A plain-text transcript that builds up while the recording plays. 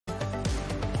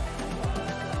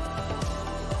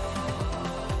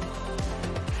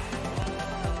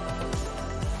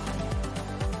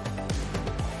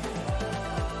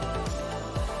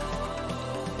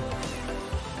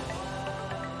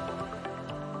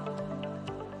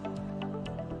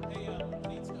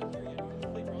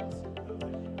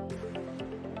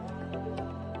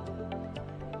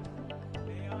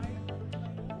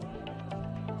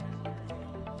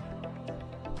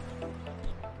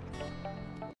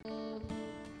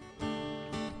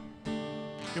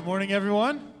Good morning,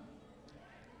 everyone. Morning.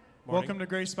 Welcome to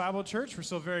Grace Bible Church. We're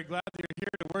so very glad that you're here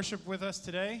to worship with us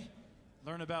today,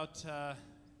 learn about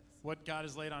what God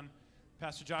has laid on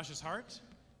Pastor Josh's heart.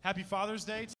 Happy Father's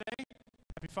Day today.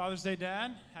 Happy Father's Day,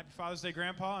 Dad. Happy Father's Day,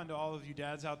 Grandpa, and to all of you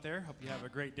dads out there. Hope you have a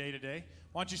great day today.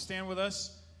 Why don't you stand with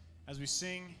us as we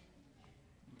sing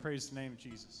and praise the name of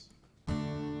Jesus.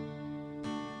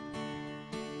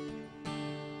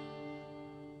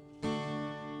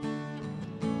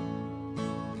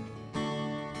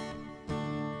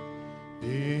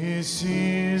 This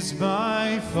is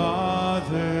my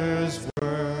Father's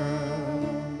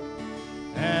word,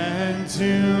 and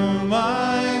to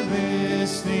my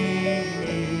listening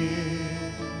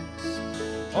ears,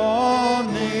 all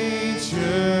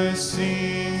nature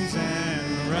sings,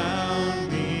 and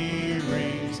round me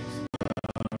rings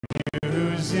the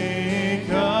music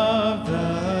of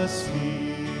the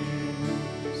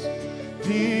spheres.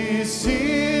 This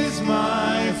is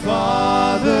my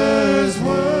Father's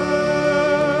word.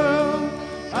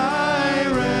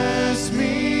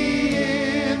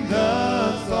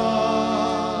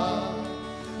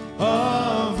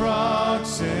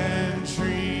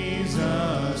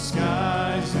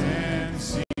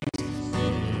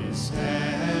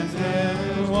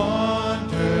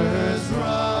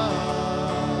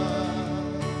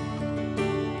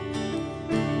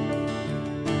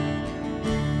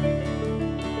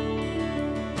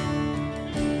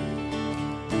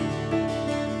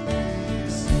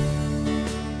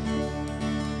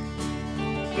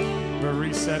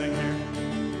 Resetting here.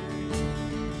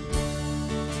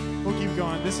 We'll keep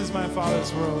going. This is my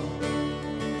Father's world.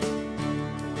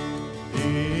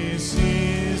 This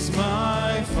is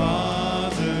my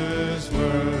Father's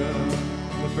world.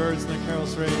 The birds and the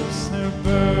carols raise. The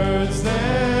birds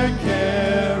their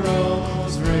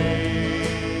carols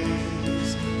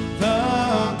raise.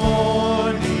 The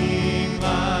morning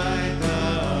light,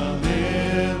 the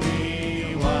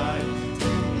lily white,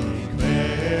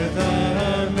 declare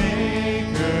the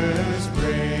Maker's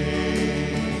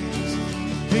praise.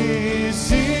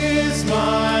 This is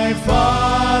my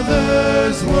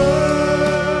Father's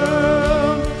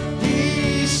world.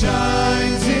 He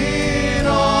shines in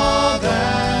all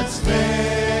that's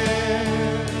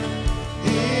fair.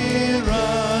 In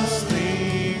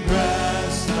rustling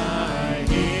grass I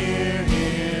hear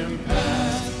him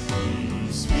pass.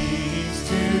 He speaks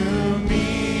to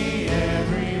me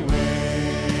everywhere.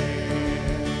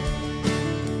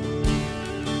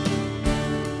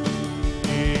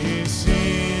 This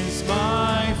is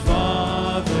my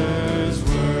Father's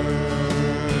world.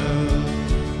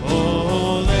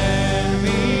 Oh, let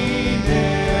me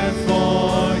never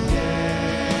forget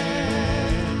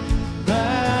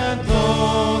that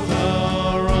though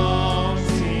the wrong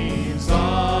seems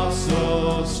off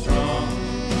so strong,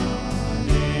 God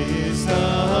is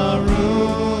the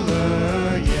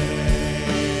ruler yet.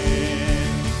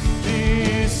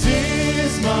 This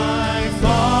is my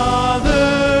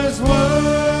Father's world.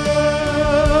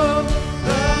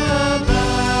 The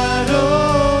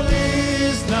battle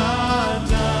is not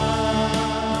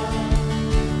done.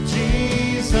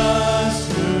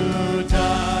 Jesus who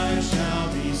died shall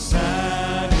be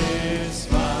satisfied,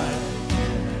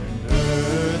 and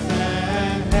earth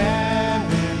and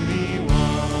heaven be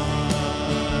one.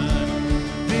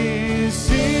 This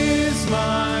is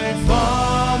my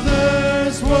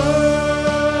Father's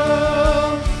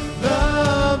world.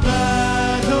 The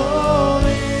battle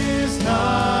is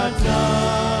not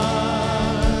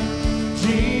done.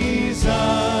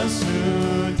 Jesus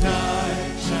who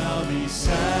died shall be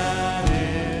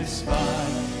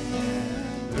satisfied,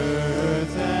 and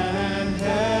earth and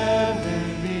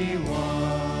heaven be one.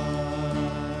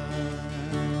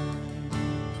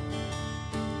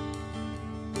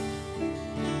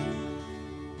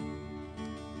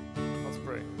 Let's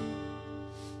pray.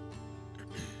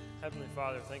 Heavenly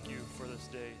Father, thank you for this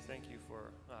day. Thank you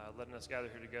for letting us gather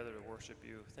here together to worship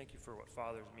you. Thank you for what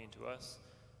fathers mean to us.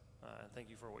 And thank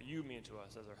you for what you mean to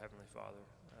us as our Heavenly Father,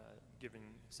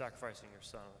 sacrificing your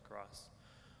Son on the cross.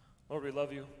 Lord, we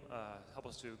love you. Help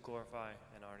us to glorify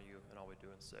and honor you in all we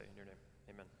do and say. In your name,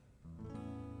 amen.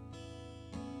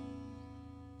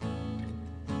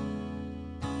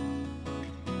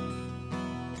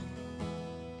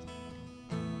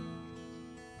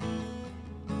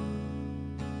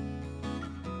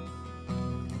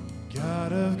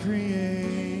 God of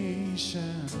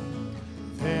creation,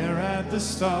 there at the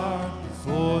start,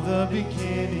 before the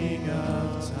beginning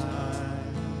of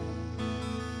time.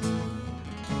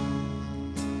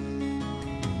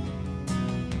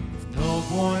 With no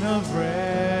point of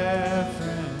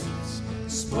reference,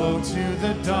 spoke to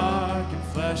the dark and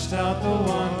fleshed out the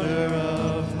wonder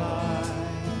of life.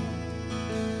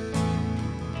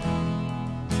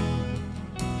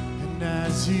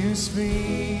 as you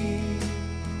speak,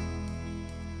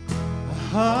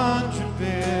 100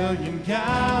 billion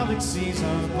galaxies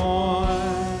are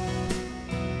born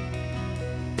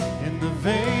in the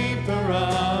vapor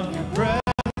of your breath.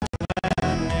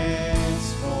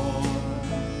 Planets form.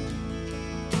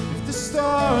 If the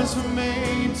stars were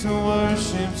made to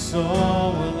worship, so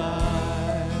will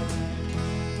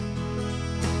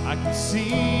I can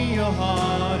see your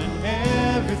heart in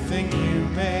everything you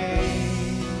made.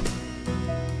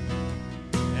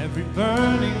 Every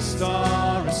burning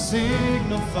star a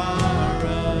signal fire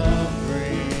of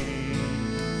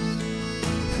grace.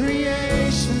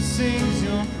 Creation sings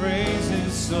your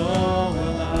praises, so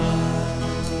will I.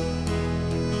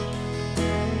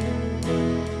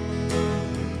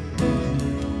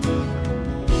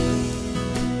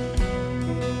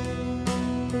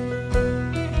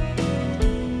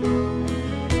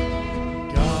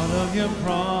 Your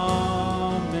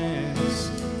promise,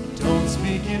 don't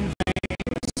speak in vain,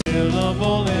 a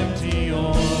syllable empty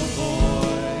your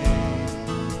void.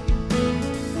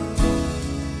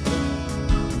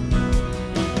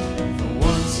 For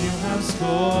once you have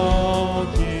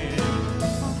spoken,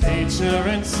 nature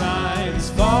and signs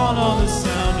follow the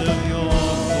sound of your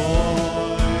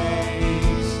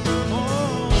voice.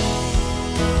 Oh,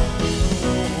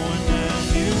 and as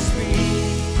you speak,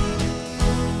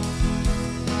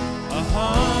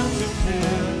 100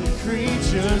 billion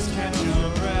creatures catch your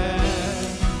breath,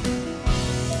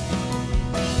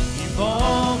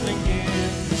 evolving in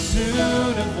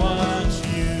pursuit of what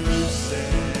you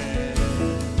said.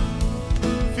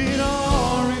 If it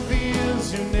all reveals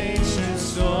your nature,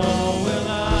 so will I.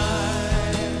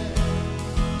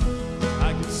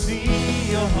 I can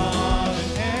see your heart in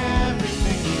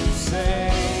everything you say.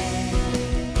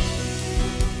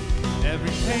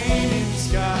 Every painted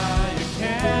sky,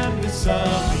 canvas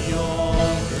of your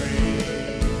grace.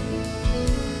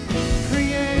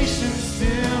 Creation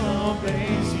still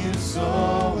obeys you, so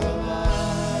will I.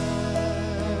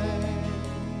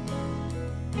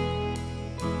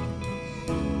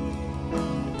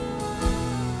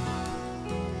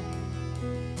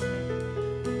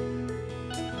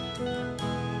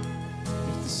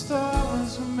 If the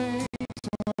stars were made to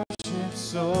worship,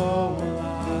 so will I.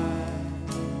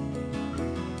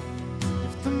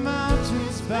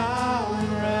 Mountains bow in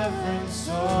reverence,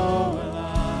 so will I.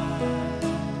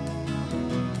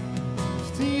 If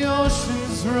the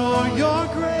oceans roar your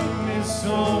greatness,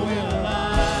 so will I.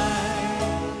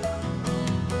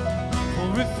 For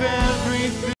if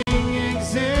everything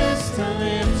exists to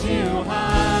lift you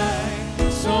high,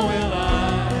 so will I.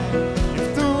 If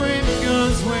the wind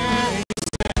goes where you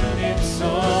send it, so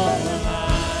will I.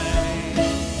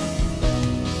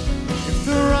 If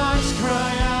the rocks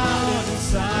cry out in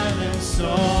silence, so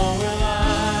will I.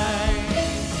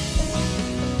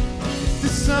 If the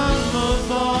sum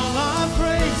of all our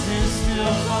praises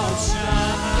still falls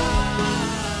shine,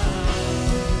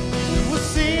 then we'll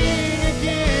sing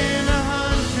again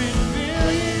 100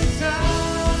 billion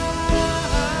times.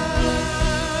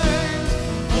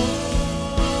 Oh,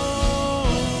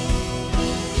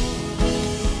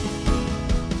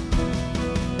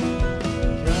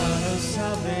 God of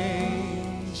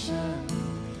salvation,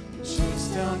 chase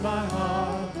down my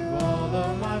heart through all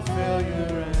of my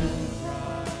failure and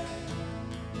pride.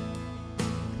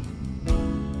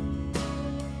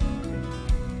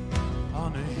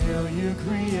 On a hill you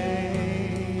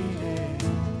created,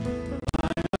 the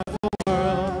light of the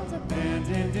world,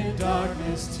 abandoned in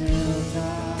darkness to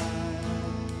die.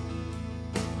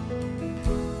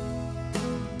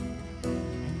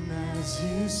 And as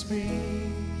you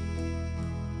speak,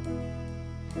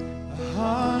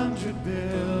 100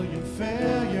 billion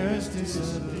failures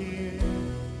disappear.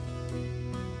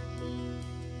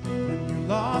 When you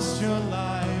lost your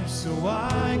life, so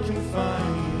I can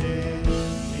find it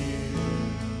here.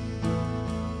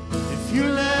 If you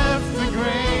left the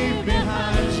grave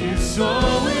behind you, so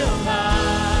will I.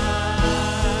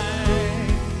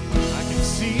 I can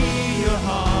see your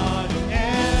heart in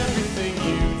everything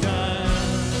you've done.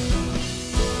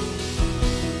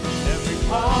 Every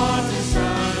part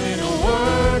designed in a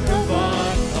work of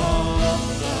art called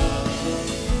love.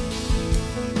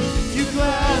 If you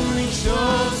gladly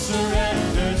chose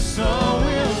surrender, so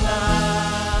will I.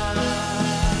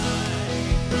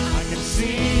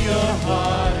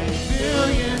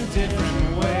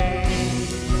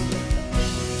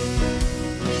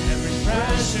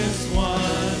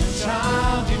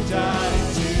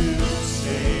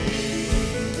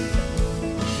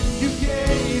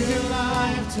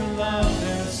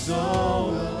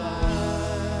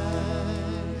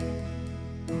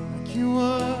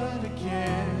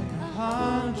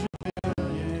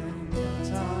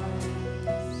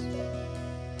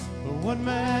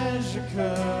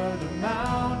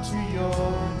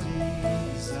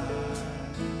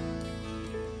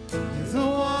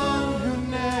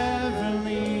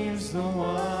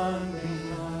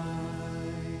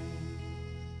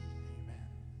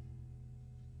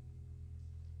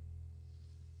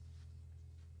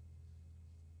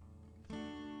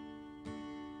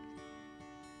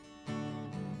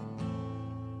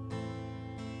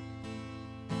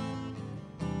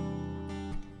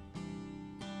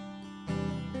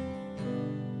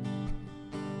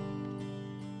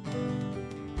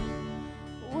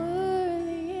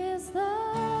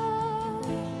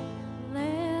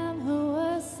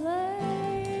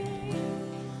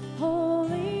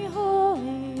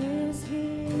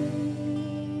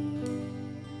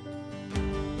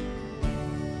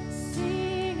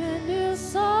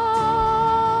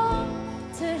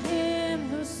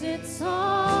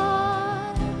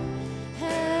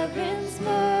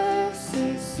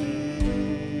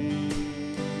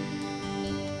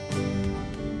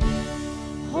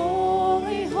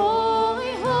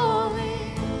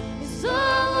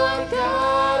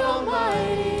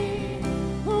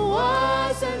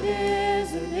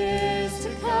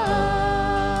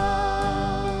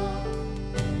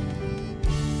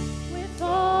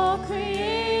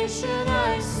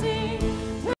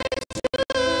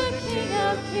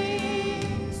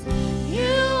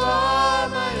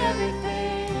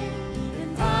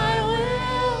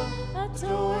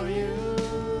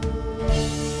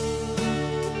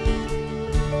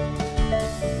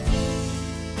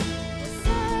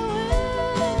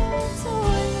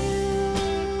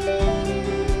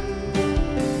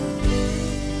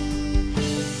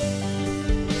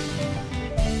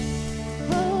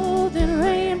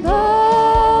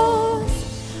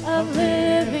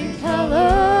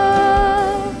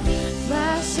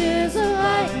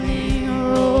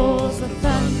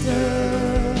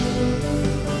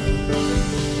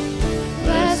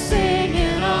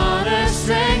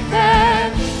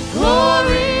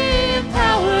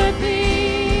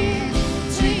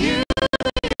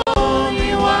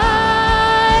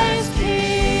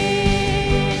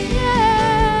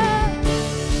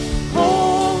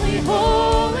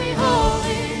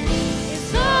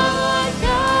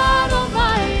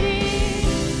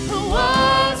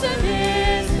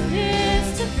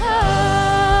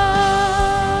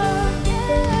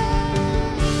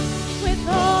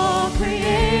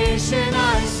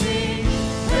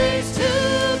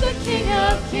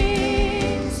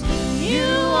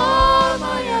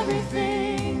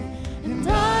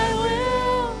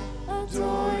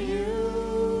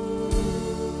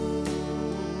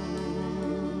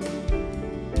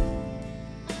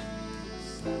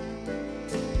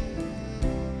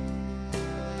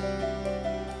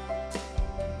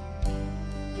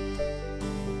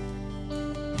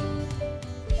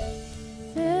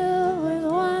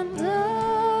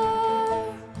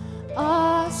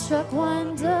 struck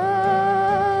wonder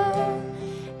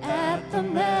at the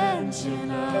mention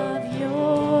of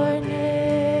your name.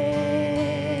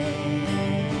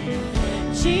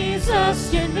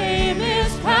 Jesus, your name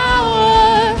is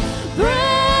power,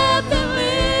 breath and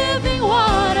living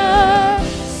water,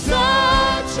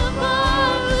 such a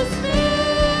marvelous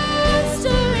mystery.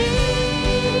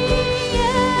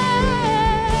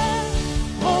 Yeah.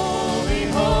 Holy,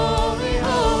 holy,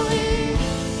 holy,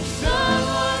 Son,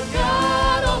 Lord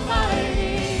God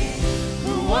Almighty,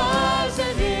 who was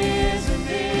and is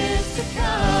to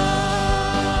come.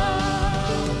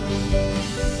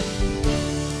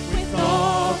 With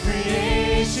all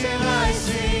creation I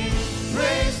sing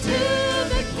praise to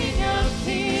the King of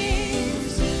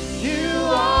Kings. You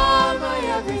are my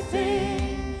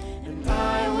everything, and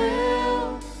I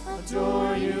will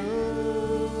adore you.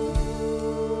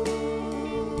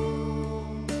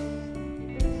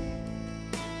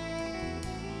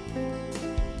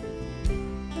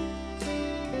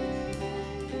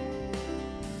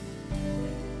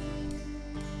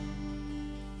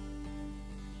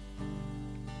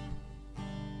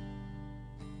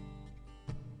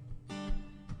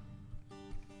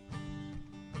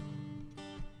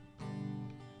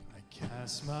 I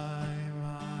cast my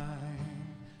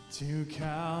mind to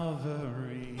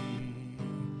Calvary,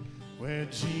 where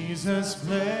Jesus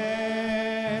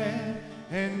bled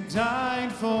and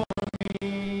died for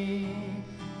me.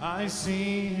 I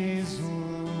see his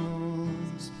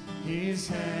wounds, his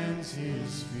hands,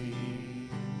 his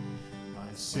feet,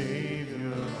 my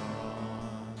Savior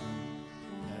on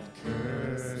that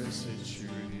cursed tree.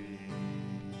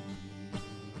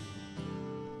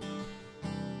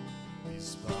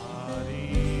 His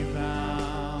body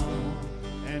bound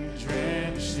and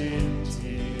drenched in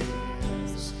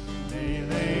tears, they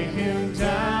lay him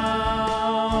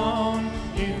down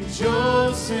in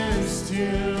Joseph's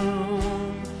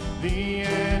tomb, the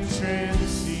entrance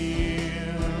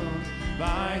sealed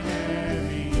by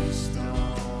heavy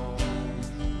stone.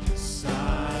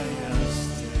 Messiah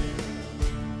still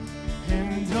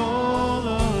and all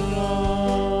alone.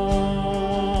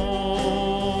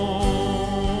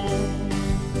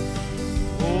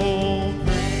 Oh,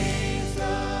 praise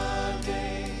the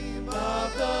name of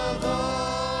the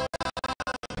Lord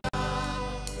our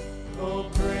God. Oh,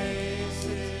 praise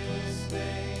his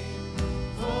name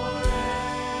forever.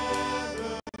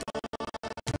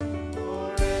 For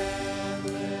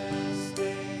endless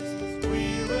days we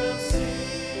will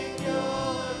sing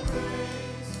your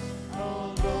praise,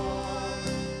 oh Lord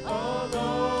our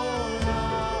God.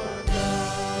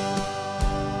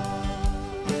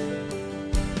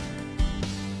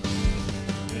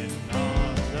 Then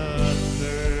on the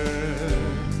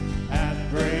third, at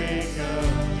break of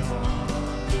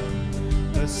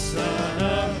dawn, the Son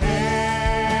of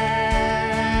Heaven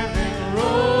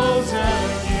rose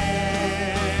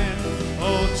again.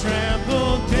 Oh,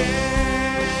 trampled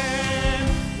dead,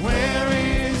 where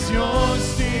is your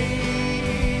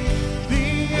sting? The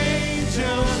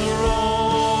angels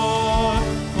roar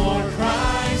for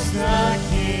Christ the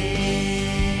King.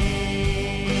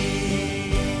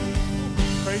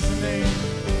 Praise the name.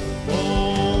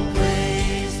 Oh,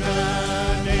 praise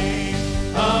the name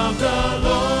of the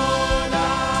Lord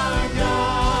our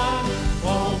God.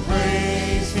 Oh,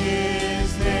 praise his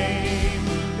name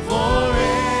forevermore.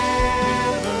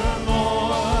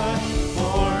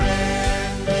 For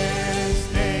endless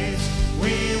days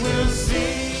we will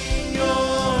sing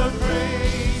your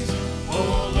praise,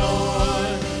 oh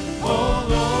Lord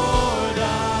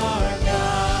our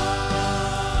God.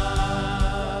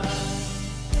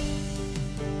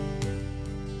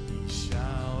 He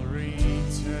shall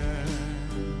return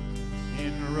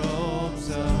in robes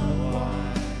of white.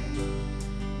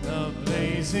 The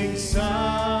blazing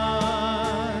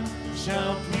sun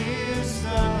shall pierce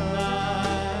the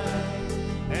night,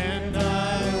 and I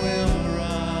will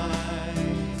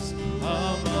rise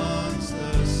amongst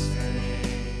the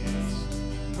saints.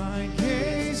 My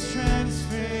gaze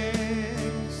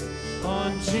transfixed on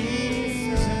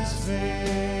Jesus' face.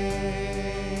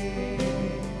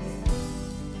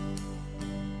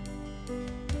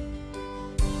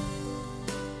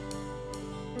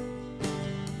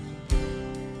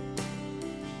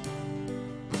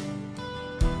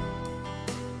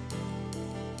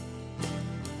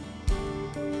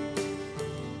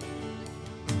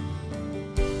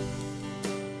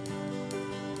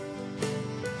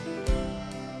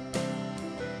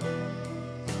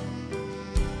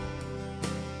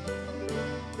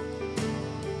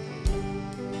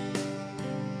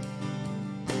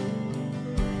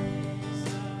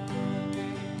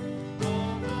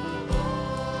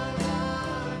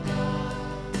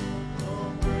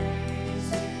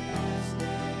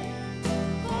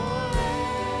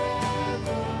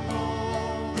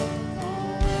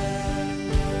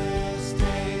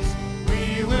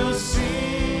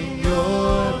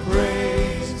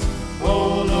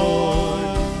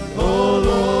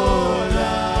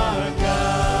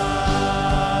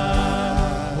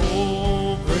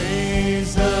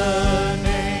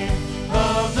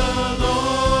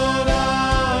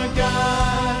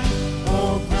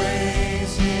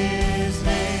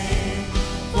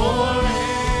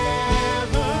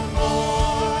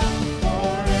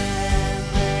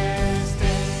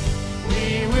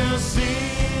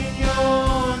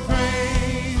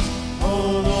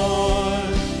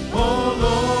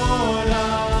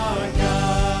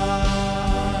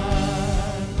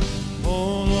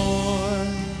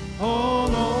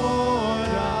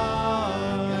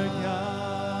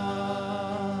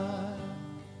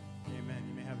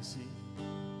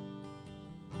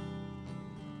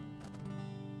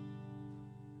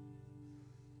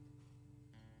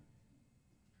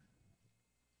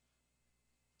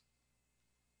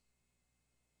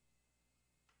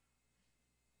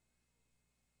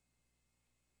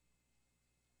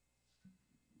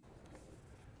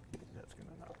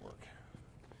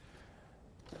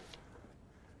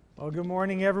 Well, good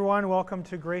morning, everyone. Welcome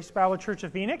to Grace Bible Church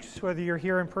of Phoenix. Whether you're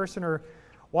here in person or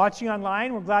watching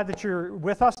online, we're glad that you're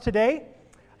with us today.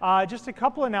 Just a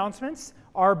couple announcements.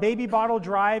 Our baby bottle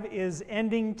drive is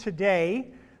ending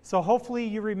today. So hopefully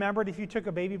you remembered if you took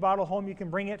a baby bottle home, you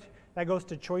can bring it. That goes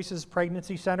to Choices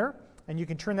Pregnancy Center, and you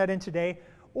can turn that in today.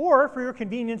 Or for your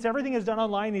convenience, everything is done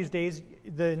online these days.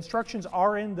 The instructions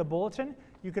are in the bulletin.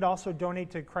 You could also donate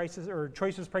to Crisis or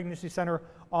Choices Pregnancy Center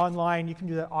online. You can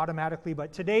do that automatically.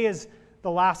 But today is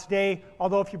the last day.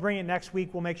 Although if you bring it next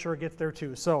week, we'll make sure it gets there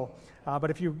too. So,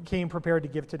 but if you came prepared to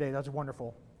give today, that's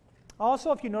wonderful.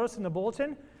 Also, if you notice in the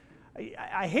bulletin,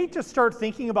 I hate to start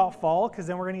thinking about fall because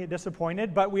then we're going to get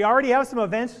disappointed. But we already have some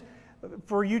events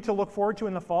for you to look forward to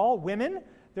in the fall. Women,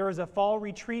 there is a fall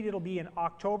retreat. It'll be in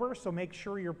October. So make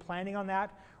sure you're planning on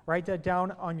that. Write that down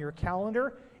on your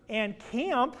calendar. And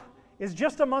camp is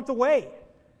just a month away.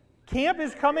 Camp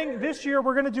is coming this year.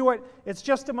 We're going to do it. It's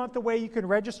just a month away. You can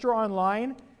register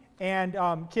online, and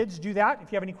kids do that.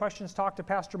 If you have any questions, talk to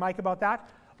Pastor Mike about that.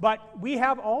 But we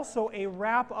have also a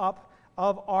wrap-up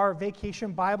of our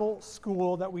Vacation Bible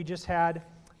School that we just had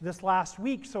this last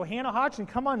week. So Hannah Hodgson,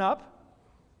 come on up.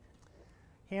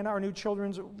 Hannah, our new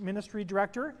children's ministry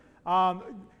director.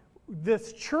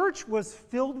 This church was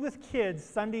filled with kids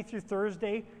Sunday through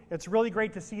Thursday. It's really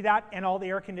great to see that, and all the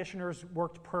air conditioners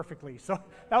worked perfectly. So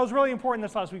that was really important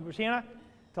this last week. Hannah,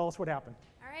 tell us what happened.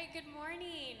 All right, good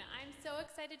morning. I'm so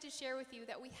excited to share with you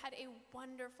that we had a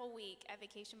wonderful week at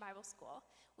Vacation Bible School.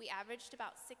 We averaged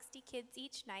about 60 kids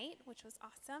each night, which was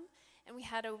awesome, and we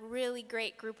had a really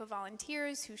great group of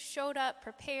volunteers who showed up,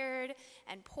 prepared,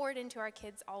 and poured into our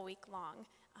kids all week long.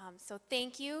 So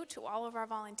thank you to all of our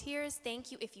volunteers.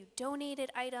 Thank you if you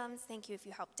donated items. Thank you if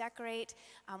you helped decorate.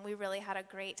 We really had a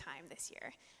great time this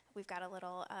year. We've got a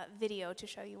little video to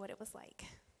show you what it was like.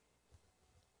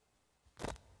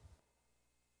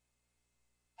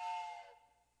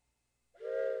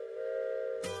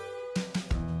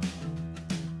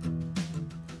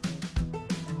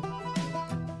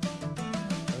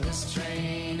 This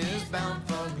train is bound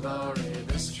for glory.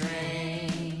 This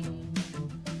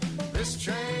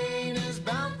train is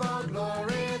bound for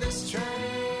glory. This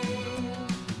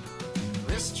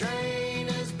train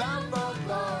is bound for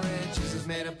glory. Jesus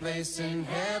made a place in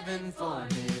heaven for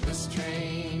me. This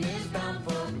train is bound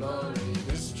for glory.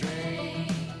 This train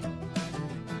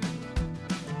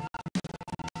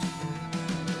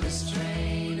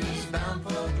is bound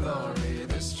for glory.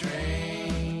 This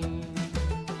train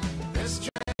is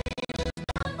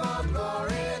bound for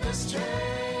glory.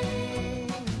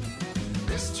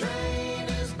 This train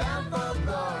is bound for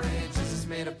glory. Jesus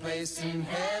made a place in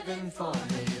heaven for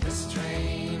me. This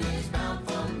train is bound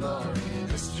for glory.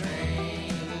 This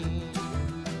train.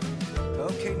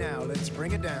 Okay, now let's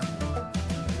bring it down.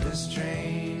 This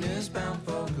train is bound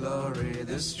for glory.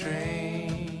 This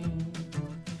train.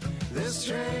 This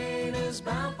train is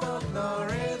bound for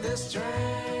glory. This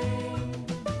train.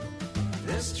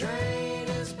 This train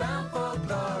is bound for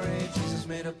glory. Jesus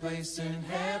made a place in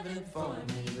heaven for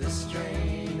me. This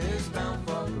train is bound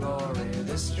for glory.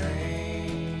 This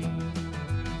train.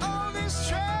 Oh, this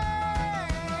train.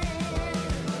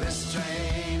 This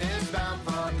train is bound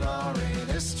for glory.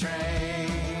 This train.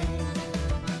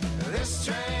 This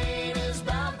train is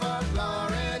bound for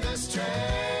glory. This train.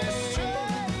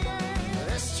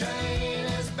 This train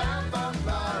is bound for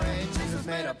glory. Jesus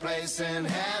made a place in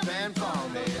heaven for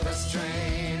me. This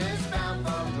train is bound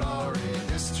for glory.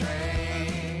 This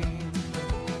train.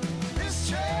 This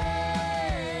train.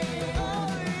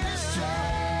 This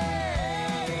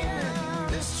train.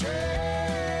 This train.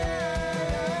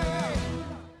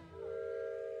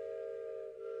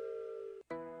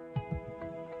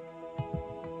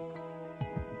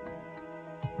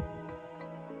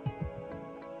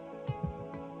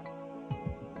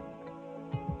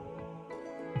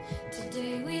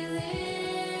 Today we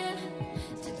live,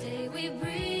 today we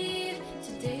breathe,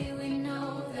 today we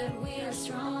know that we are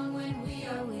strong when we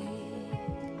are weak.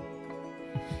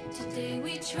 Today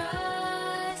we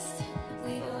trust,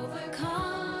 we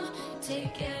overcome,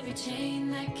 take every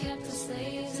chain that kept us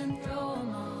slaves and throw them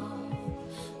off.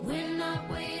 We're not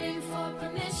waiting for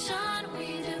permission,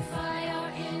 we defy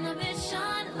our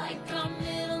inhibition, like our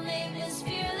middle name is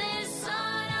Fearless,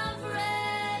 Son of Red.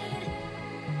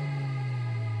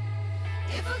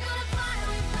 If we're gonna fly,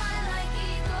 we fly like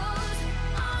eagles,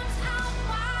 arms out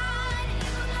wide.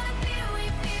 If we're gonna fear, we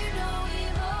fear no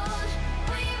evil.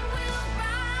 We will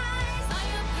rise. By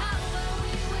your power,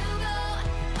 we will go.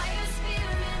 By your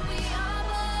spirit, we are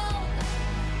bold.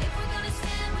 If we're gonna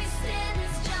stand, we stand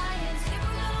as giants. If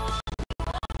we're gonna walk, we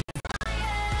walk as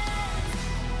lions.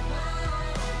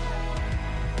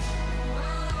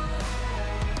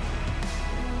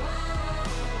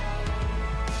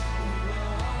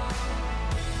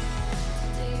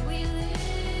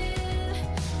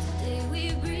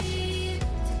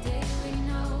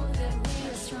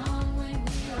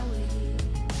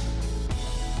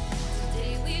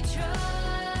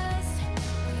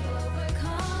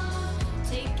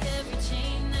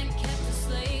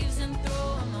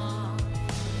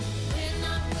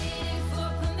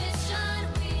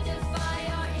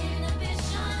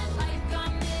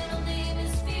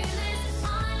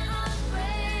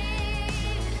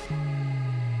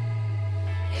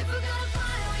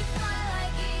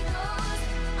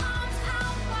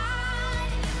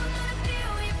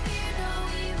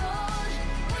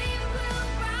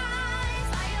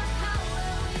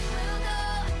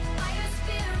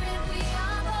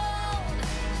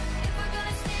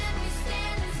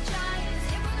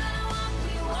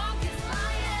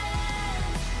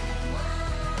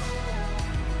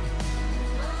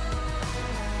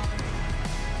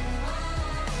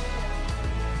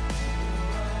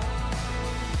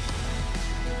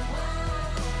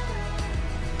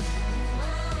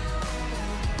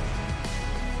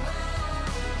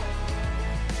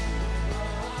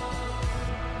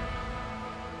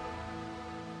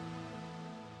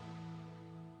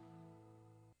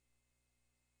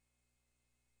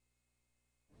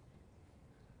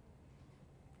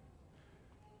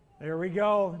 There we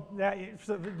go.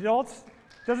 So adults,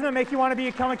 doesn't it make you want to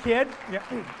become a kid? Yeah,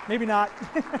 maybe not.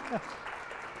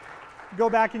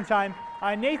 Go back in time.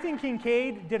 Nathan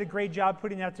Kincaid did a great job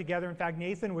putting that together. In fact,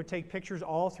 Nathan would take pictures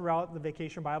all throughout the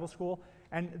Vacation Bible School,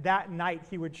 and that night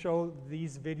he would show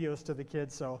these videos to the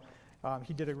kids, so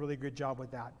he did a really good job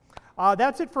with that.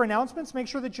 That's it for announcements. Make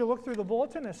sure that you look through the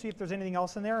bulletin and see if there's anything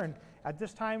else in there, and at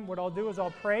this time what I'll do is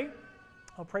I'll pray.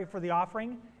 I'll pray for the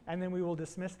offering, and then we will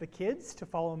dismiss the kids to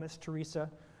follow Miss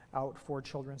Teresa out for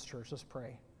Children's Church. Let's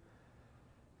pray.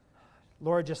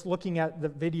 Lord, just looking at the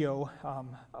video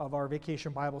of our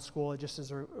Vacation Bible School, it just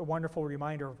is a wonderful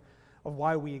reminder of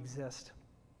why we exist.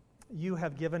 You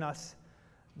have given us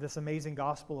this amazing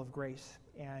gospel of grace,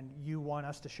 and you want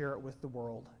us to share it with the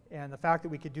world. And the fact that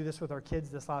we could do this with our kids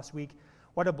this last week,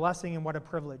 what a blessing and what a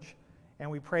privilege. And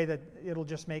we pray that it'll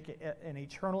just make an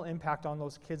eternal impact on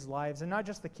those kids' lives, and not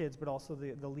just the kids, but also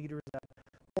the leaders that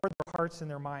pour their hearts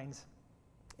and their minds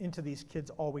into these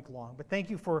kids all week long. But thank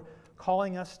you for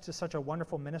calling us to such a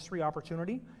wonderful ministry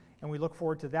opportunity, and we look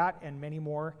forward to that and many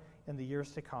more in the years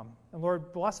to come. And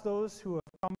Lord, bless those who have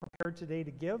come prepared today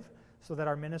to give so that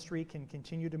our ministry can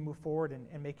continue to move forward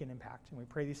and make an impact. And we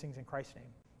pray these things in Christ's name.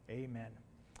 Amen.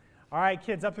 All right,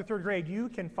 kids up to third grade, you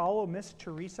can follow Miss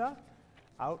Teresa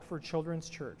out for Children's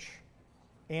Church,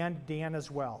 and Dan as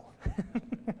well.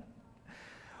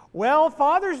 Well,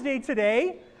 Father's Day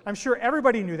today, I'm sure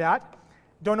everybody knew that.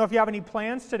 Don't know if you have any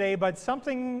plans today, but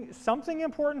something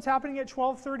important is happening at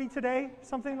 12:30 today,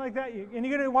 something like that. And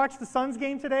you're going to watch the Suns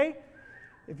game today?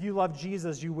 If you love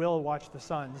Jesus, you will watch the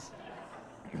Suns.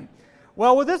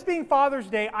 Well, with this being Father's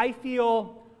Day, I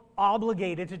feel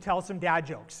obligated to tell some dad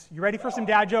jokes. You ready for some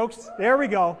dad jokes? There we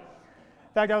go.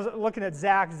 In fact, I was looking at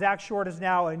Zach. Zach Short is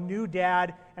now a new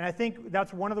dad, and I think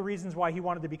that's one of the reasons why he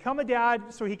wanted to become a dad,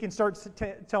 so he can start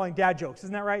telling dad jokes.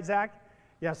 Isn't that right, Zach?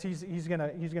 Yes, he's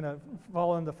gonna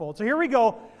follow in the fold. So here we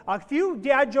go. A few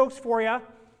dad jokes for you,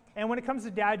 and when it comes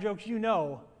to dad jokes, you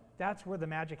know that's where the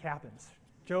magic happens.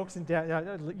 Jokes and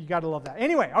dad, you got to love that.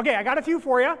 Anyway, okay, I got a few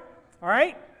for you. All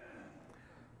right.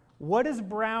 What is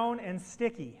brown and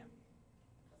sticky?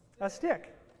 A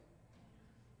stick.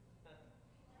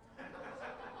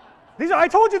 I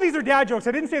told you these are dad jokes.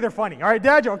 I didn't say they're funny. All right,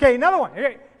 dad joke. Okay, another one.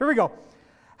 Okay, here we go.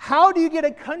 How do you get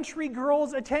a country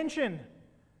girl's attention?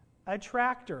 A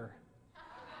tractor.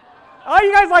 Oh,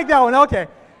 you guys like that one? Okay.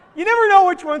 You never know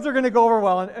which ones are going to go over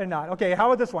well and not. Okay, how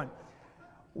about this one?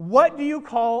 What do you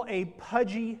call a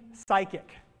pudgy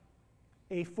psychic?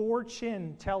 A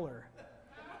fortune teller.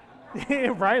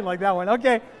 Brian like that one.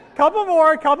 Okay, couple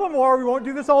more. We won't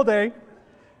do this all day.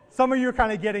 Some of you are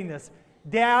kind of getting this.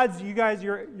 Dads, you guys,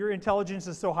 your intelligence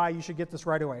is so high, you should get this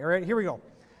right away. All right, here we go.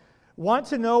 Want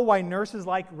to know why nurses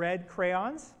like red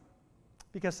crayons?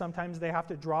 Because sometimes they have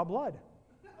to draw blood.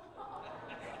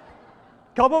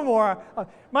 Couple more.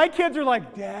 My kids are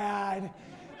like, Dad,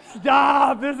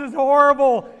 stop. This is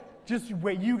horrible. Just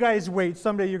wait. You guys wait.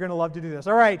 Someday you're going to love to do this.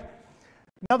 All right.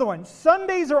 Another one.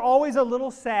 Sundays are always a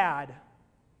little sad,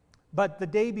 but the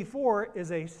day before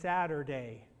is a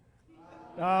Saturday.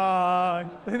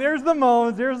 There's the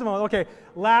moans. Okay.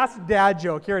 Last dad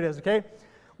joke. Here it is. Okay.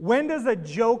 When does a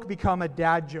joke become a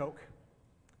dad joke?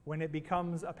 When it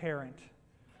becomes apparent.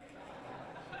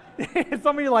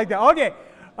 Some of you like that. Okay,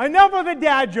 enough of the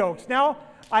dad jokes. Now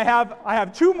I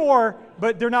have two more,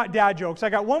 but they're not dad jokes. I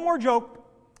got one more joke.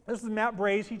 This is Matt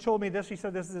Braze. He told me this. He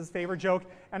said this is his favorite joke,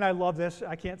 and I love this.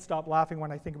 I can't stop laughing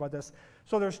when I think about this.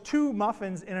 So there's two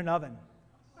muffins in an oven,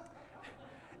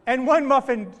 and one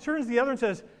muffin turns to the other and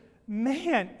says,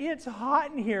 "Man, it's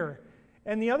hot in here."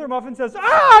 And the other muffin says,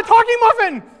 "Ah, talking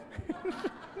muffin!"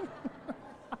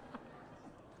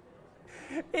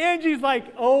 Angie's like,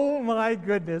 oh my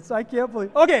goodness, I can't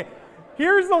believe. Okay,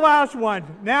 here's the last one.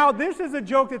 Now, this is a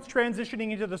joke that's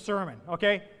transitioning into the sermon,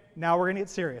 okay? Now we're going to get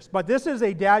serious. But this is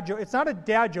a dad joke. It's not a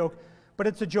dad joke, but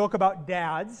it's a joke about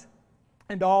dads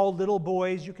and all little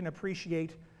boys you can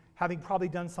appreciate having probably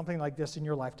done something like this in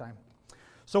your lifetime.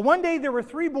 So one day there were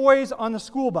three boys on the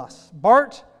school bus,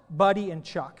 Bart, Buddy, and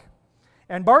Chuck.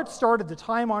 And Bart started the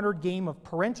time-honored game of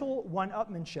parental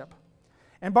one-upmanship.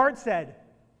 And Bart said,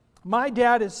 "My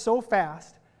dad is so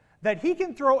fast that he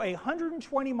can throw a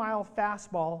 120-mile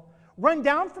fastball, run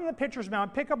down from the pitcher's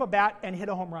mound, pick up a bat, and hit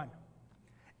a home run."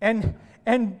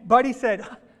 And Buddy said,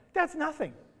 "That's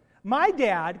nothing. My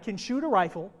dad can shoot a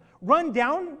rifle, run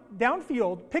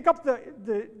downfield, pick up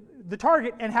the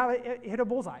target, and have it hit a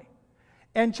bullseye."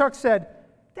 And Chuck said,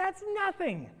 "That's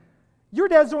nothing. Your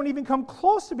dads don't even come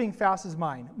close to being fast as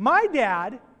mine. My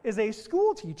dad is a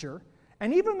school teacher,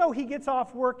 and even though he gets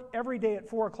off work every day at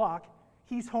 4 o'clock,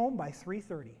 he's home by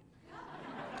 3:30.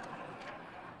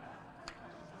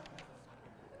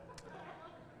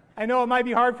 I know it might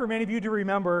be hard for many of you to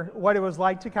remember what it was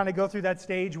like to kind of go through that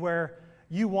stage where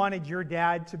you wanted your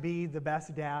dad to be the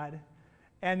best dad,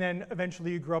 and then eventually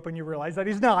you grow up and you realize that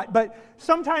he's not. But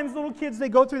sometimes little kids, they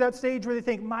go through that stage where they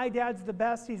think, my dad's the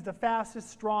best, he's the fastest,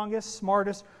 strongest,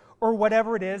 smartest, or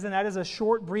whatever it is, and that is a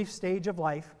short, brief stage of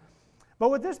life.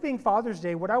 But with this being Father's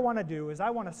Day, what I want to do is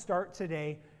I want to start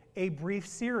today a brief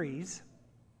series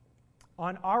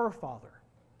on our Father,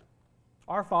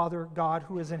 God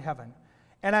who is in heaven.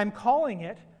 And I'm calling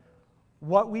it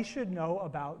What We Should Know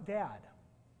About Dad.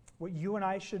 What you and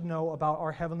I should know about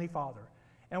our Heavenly Father.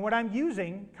 And what I'm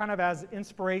using kind of as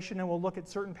inspiration, and we'll look at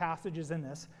certain passages in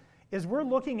this, is we're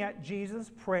looking at Jesus'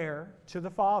 prayer to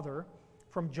the Father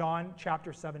from John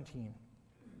chapter 17.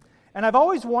 And I've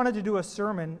always wanted to do a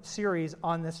sermon series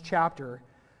on this chapter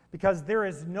because there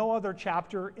is no other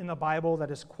chapter in the Bible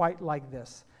that is quite like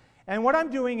this. And what I'm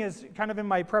doing is, kind of in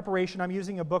my preparation, I'm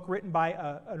using a book written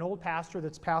by an old pastor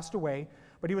that's passed away,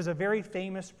 but he was a very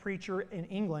famous preacher in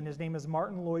England. His name is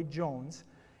Martin Lloyd-Jones,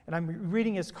 and I'm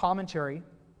reading his commentary.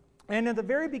 And at the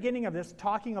very beginning of this,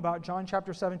 talking about John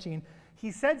chapter 17,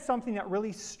 he said something that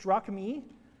really struck me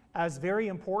as very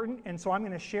important, and so I'm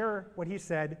going to share what he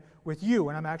said with you,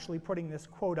 and I'm actually putting this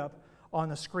quote up on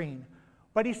the screen.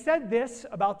 But he said this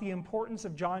about the importance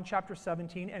of John chapter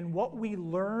 17 and what we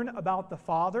learn about the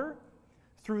Father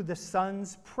through the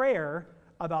Son's prayer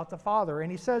about the Father. And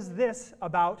he says this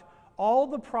about all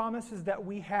the promises that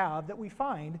we have that we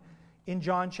find in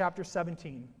John chapter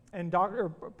 17. And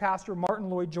Pastor Martin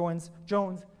Lloyd-Jones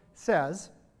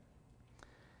says,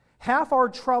 half our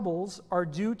troubles are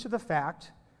due to the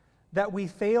fact that we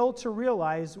fail to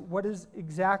realize what is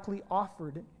exactly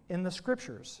offered in the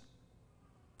Scriptures.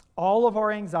 All of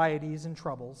our anxieties and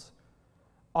troubles,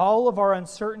 all of our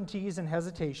uncertainties and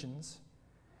hesitations,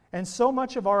 and so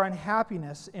much of our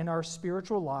unhappiness in our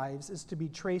spiritual lives is to be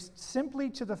traced simply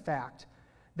to the fact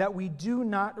that we do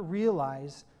not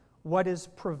realize what is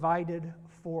provided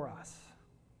for us.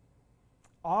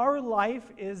 Our life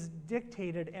is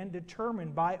dictated and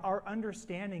determined by our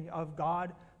understanding of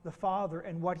God the Father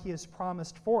and what He has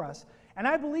promised for us. And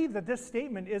I believe that this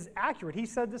statement is accurate. He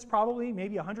said this probably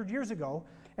maybe 100 years ago,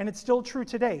 and it's still true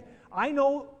today. I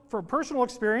know from personal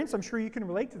experience, I'm sure you can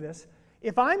relate to this,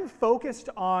 if I'm focused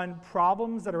on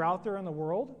problems that are out there in the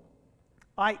world,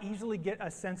 I easily get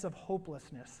a sense of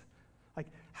hopelessness. Like,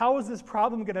 how is this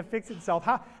problem going to fix itself?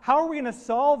 How are we going to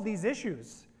solve these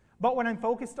issues? But when I'm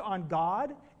focused on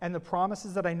God and the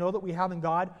promises that I know that we have in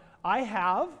God, I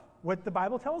have what the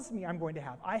Bible tells me I'm going to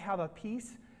have. I have a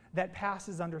peace that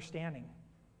passes understanding.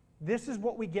 This is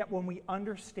what we get when we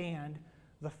understand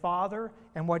the Father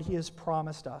and what He has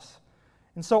promised us.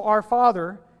 And so our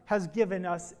Father has given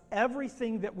us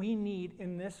everything that we need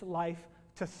in this life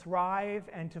to thrive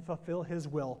and to fulfill His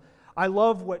will. I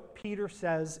love what Peter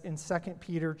says in 2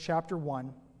 Peter chapter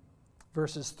 1,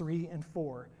 verses 3 and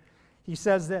 4. He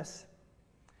says this,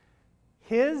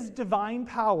 His divine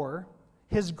power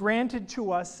has granted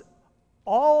to us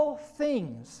all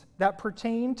things that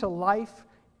pertain to life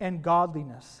and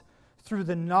godliness through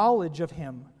the knowledge of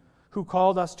Him who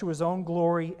called us to His own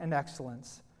glory and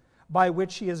excellence, by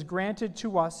which He has granted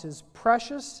to us His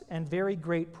precious and very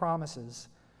great promises,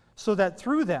 so that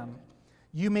through them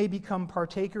you may become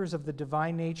partakers of the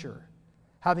divine nature,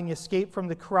 having escaped from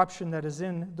the corruption that is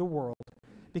in the world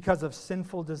because of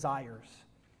sinful desires.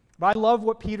 But I love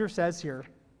what Peter says here.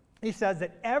 He says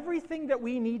that everything that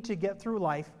we need to get through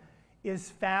life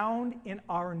is found in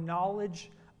our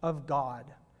knowledge of God.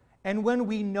 And when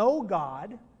we know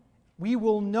God, we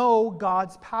will know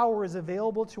God's power is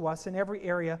available to us in every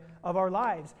area of our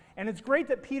lives. And it's great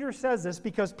that Peter says this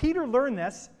because Peter learned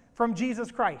this from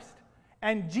Jesus Christ.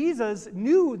 And Jesus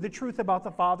knew the truth about the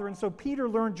Father, and so Peter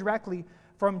learned directly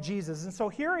from Jesus. And so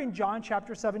here in John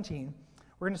chapter 17,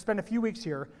 we're going to spend a few weeks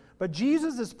here, but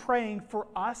Jesus is praying for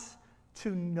us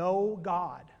to know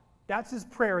God. That's His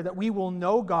prayer, that we will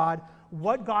know God,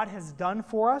 what God has done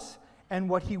for us, and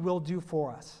what He will do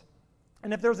for us.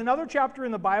 And if there's another chapter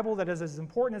in the Bible that is as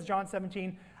important as John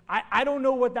 17, I don't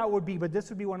know what that would be, but this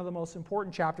would be one of the most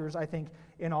important chapters, I think,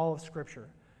 in all of Scripture.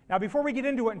 Now, before we get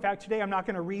into it, in fact, today I'm not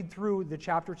going to read through the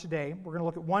chapter today. We're going to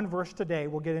look at one verse today.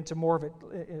 We'll get into more of it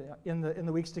in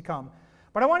the weeks to come.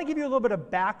 But I want to give you a little bit of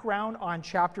background on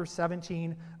chapter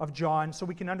 17 of John so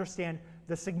we can understand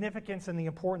the significance and the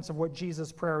importance of what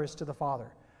Jesus' prayer is to the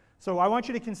Father. So I want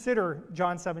you to consider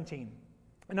John 17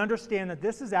 and understand that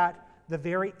this is at the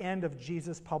very end of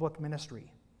Jesus' public ministry.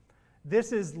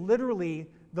 This is literally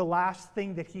the last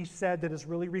thing that He said that is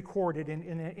really recorded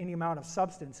in any amount of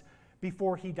substance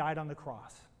before He died on the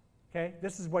cross. Okay?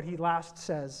 This is what He last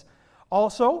says.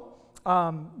 Also,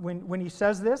 when He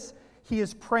says this, he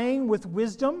is praying with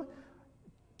wisdom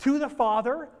to the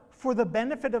Father for the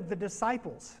benefit of the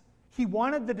disciples. He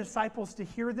wanted the disciples to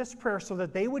hear this prayer so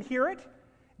that they would hear it,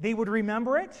 they would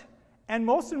remember it, and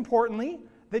most importantly,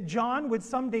 that John would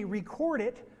someday record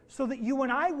it so that you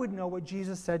and I would know what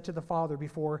Jesus said to the Father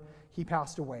before he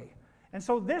passed away. And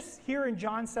so this here in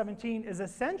John 17 is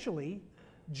essentially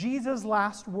Jesus'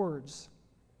 last words.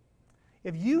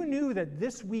 If you knew that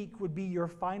this week would be your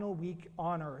final week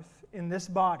on earth in this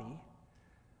body,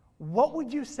 what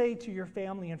would you say to your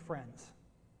family and friends?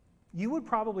 You would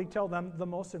probably tell them the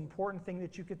most important thing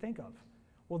that you could think of.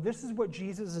 Well, this is what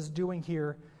Jesus is doing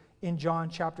here in John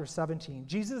chapter 17.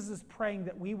 Jesus is praying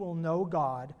that we will know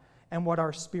God and what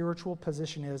our spiritual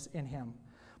position is in him.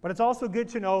 But it's also good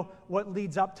to know what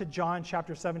leads up to John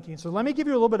chapter 17. So let me give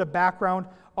you a little bit of background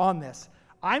on this.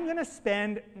 I'm going to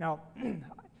spend, now,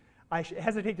 I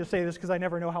hesitate to say this because I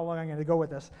never know how long I'm going to go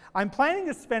with this. I'm planning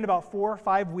to spend about 4 or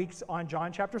 5 weeks on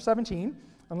John chapter 17,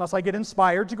 unless I get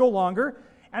inspired to go longer.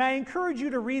 And I encourage you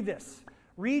to read this.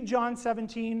 Read John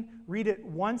 17, read it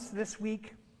once this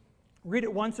week, read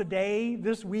it once a day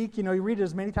this week. You read it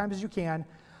as many times as you can.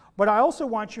 But I also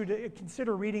want you to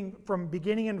consider reading from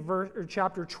beginning in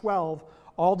chapter 12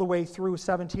 all the way through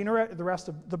 17, or the rest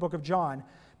of the book of John.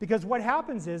 Because what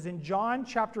happens is in John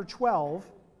chapter 12,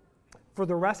 for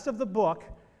the rest of the book,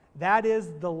 that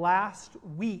is the last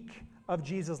week of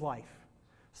Jesus' life.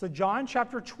 So John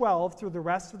chapter 12 through the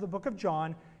rest of the book of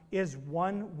John is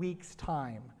 1 week's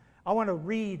time. I want to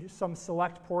read some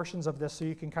select portions of this so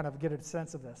you can kind of get a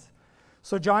sense of this.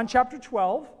 So John chapter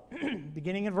 12,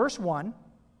 beginning in verse 1,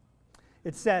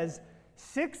 it says,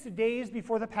 6 days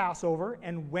before the Passover,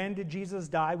 and when did Jesus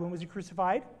die? When was he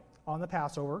crucified? On the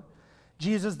Passover.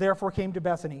 Jesus therefore came to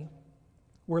Bethany,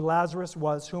 where Lazarus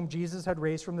was, whom Jesus had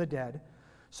raised from the dead.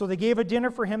 So they gave a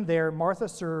dinner for him there. Martha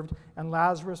served, and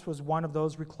Lazarus was one of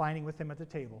those reclining with him at the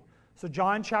table. So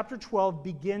John chapter 12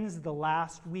 begins the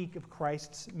last week of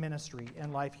Christ's ministry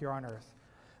and life here on earth.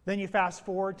 Then you fast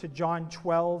forward to John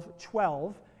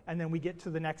 12:12, and then we get to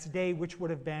the next day, which would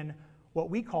have been what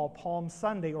we call Palm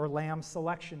Sunday or Lamb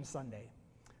Selection Sunday.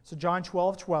 So John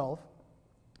 12:12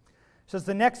 says,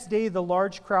 the next day the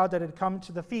large crowd that had come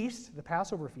to the feast, the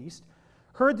Passover feast,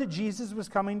 heard that Jesus was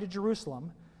coming to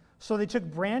Jerusalem. So they took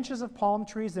branches of palm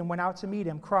trees and went out to meet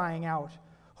him, crying out,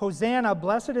 Hosanna,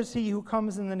 blessed is he who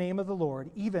comes in the name of the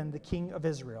Lord, even the King of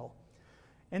Israel.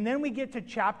 And then we get to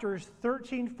chapters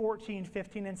 13, 14,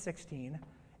 15, and 16.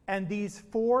 And these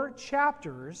 4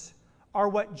 chapters are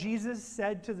what Jesus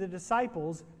said to the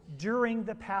disciples during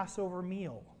the Passover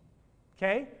meal.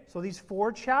 Okay? So these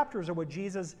 4 chapters are what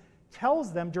Jesus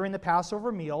tells them during the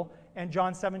Passover meal, and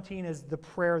John 17 is the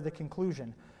prayer, the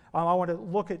conclusion. I want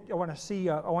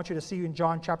you to see in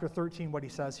John chapter 13 what he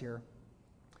says here.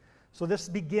 So this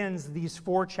begins these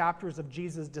 4 chapters of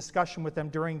Jesus' discussion with them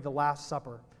during the Last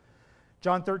Supper.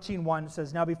 John 13:1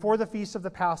 says, now before the feast of the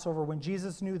Passover, when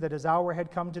Jesus knew that his hour had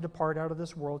come to depart out of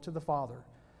this world to the Father,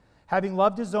 having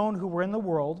loved his own who were in the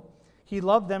world, he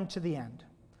loved them to the end.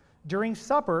 During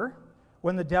supper,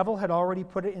 when the devil had already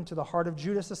put it into the heart of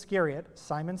Judas Iscariot,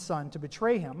 Simon's son, to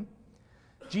betray him,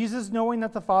 Jesus, knowing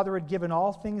that the Father had given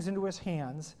all things into his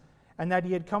hands, and that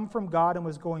he had come from God and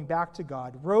was going back to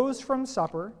God, rose from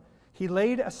supper. He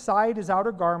laid aside his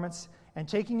outer garments, and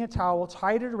taking a towel,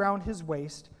 tied it around his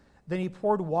waist. Then he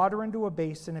poured water into a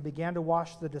basin and began to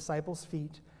wash the disciples'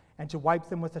 feet and to wipe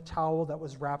them with a towel that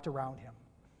was wrapped around him.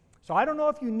 So I don't know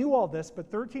if you knew all this,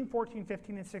 but 13, 14,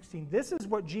 15, and 16, this is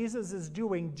what Jesus is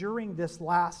doing during this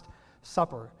Last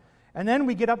Supper. And then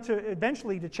we get up to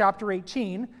eventually to chapter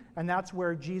 18, and that's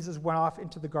where Jesus went off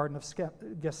into the Garden of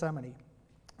Gethsemane.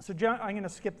 So I'm going to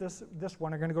skip this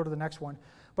one. I'm going to go to the next one.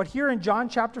 But here in John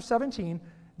chapter 17,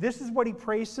 this is what he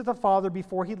prays to the Father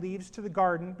before he leaves to the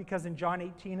garden, because in John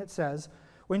 18 it says,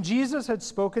 when Jesus had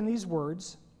spoken these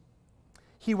words,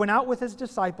 he went out with his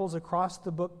disciples across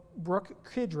the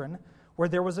brook Kidron, where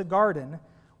there was a garden,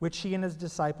 which he and his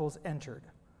disciples entered.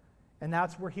 And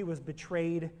that's where he was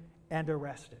betrayed and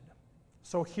arrested.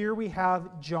 So here we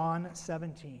have John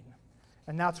 17.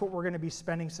 And that's what we're going to be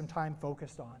spending some time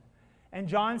focused on. And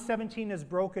John 17 is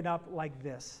broken up like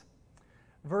this.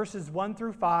 Verses 1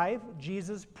 through 5,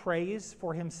 Jesus prays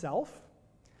for himself.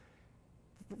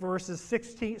 Verses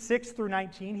 6 through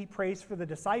 19, he prays for the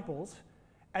disciples.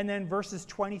 And then verses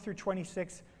 20 through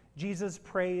 26, Jesus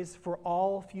prays for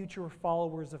all future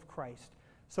followers of Christ.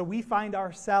 So we find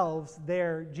ourselves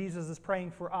there, Jesus is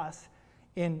praying for us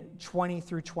in 20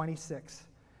 through 26.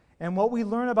 And what we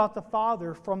learn about the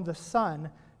Father from the Son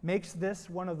makes this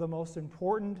one of the most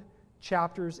important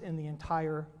chapters in the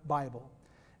entire Bible.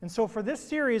 And so for this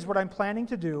series, what I'm planning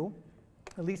to do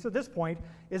at least at this point,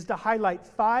 is to highlight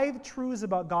 5 truths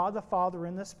about God the Father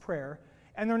in this prayer.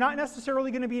 And they're not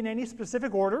necessarily going to be in any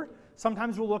specific order.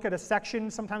 Sometimes we'll look at a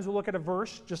section, sometimes we'll look at a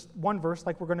verse, just one verse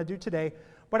like we're going to do today.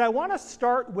 But I want to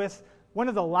start with one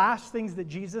of the last things that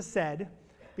Jesus said,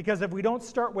 because if we don't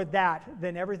start with that,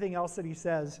 then everything else that he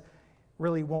says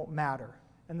really won't matter.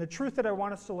 And the truth that I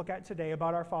want us to look at today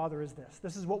about our Father is this.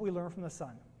 This is what we learn from the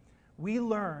Son. We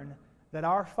learn that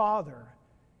our Father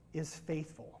is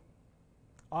faithful.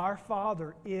 Our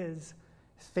Father is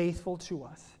faithful to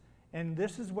us. And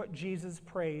this is what Jesus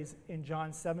prays in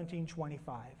John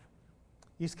 17:25.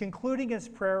 He's concluding his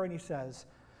prayer and he says,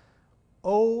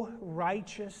 "O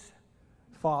righteous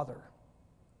Father,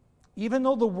 even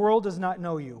though the world does not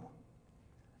know you,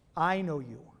 I know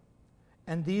you,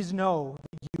 and these know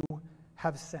that you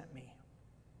have sent me."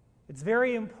 It's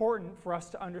very important for us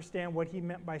to understand what he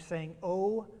meant by saying,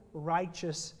 "O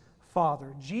righteous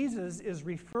Father." Jesus is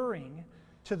referring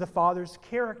to the Father's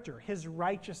character, his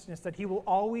righteousness, that he will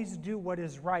always do what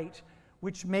is right,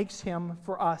 which makes him,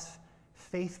 for us,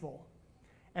 faithful.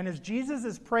 And as Jesus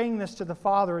is praying this to the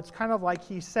Father, it's kind of like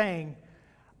he's saying,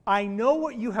 I know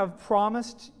what you have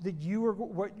promised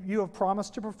what you have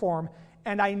promised to perform,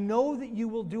 and I know that you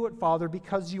will do it, Father,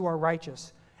 because you are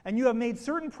righteous. And you have made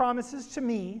certain promises to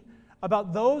me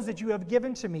about those that you have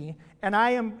given to me, and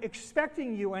I am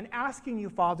expecting you and asking you,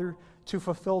 Father, to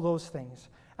fulfill those things.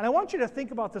 And I want you to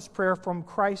think about this prayer from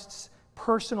Christ's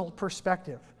personal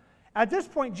perspective. At this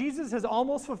point, Jesus has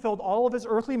almost fulfilled all of his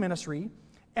earthly ministry,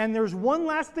 and there's one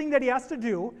last thing that he has to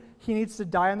do. He needs to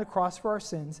die on the cross for our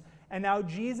sins. And now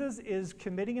Jesus is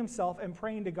committing himself and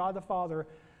praying to God the Father,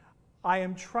 I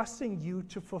am trusting you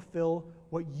to fulfill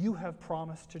what you have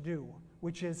promised to do,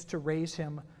 which is to raise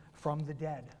him from the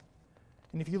dead.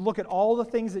 And if you look at all the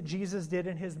things that Jesus did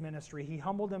in his ministry, he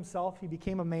humbled himself, he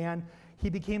became a man, he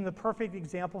became the perfect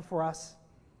example for us.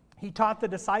 He taught the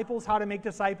disciples how to make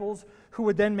disciples, who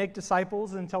would then make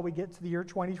disciples until we get to the year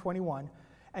 2021.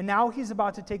 And now he's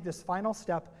about to take this final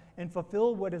step and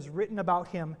fulfill what is written about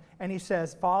him. And he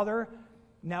says, Father,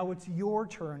 now it's your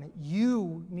turn.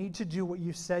 You need to do what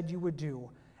you said you would do.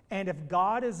 And if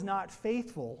God is not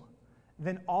faithful,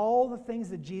 then all the things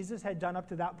that Jesus had done up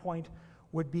to that point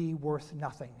would be worth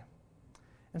nothing.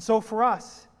 And so for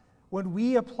us, when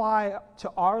we apply to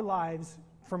our lives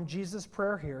from Jesus'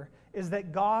 prayer here, is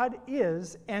that God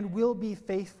is and will be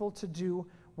faithful to do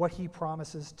what he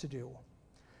promises to do.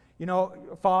 You know,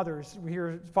 fathers,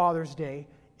 here Father's Day,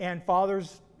 and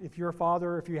fathers, if you're a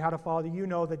father, if you had a father, you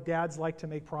know that dads like to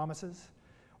make promises.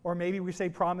 Or maybe we say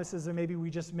promises and maybe we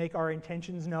just make our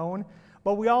intentions known.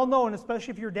 But we all know, and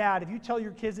especially if you're dad, if you tell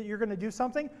your kids that you're going to do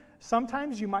something,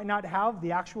 sometimes you might not have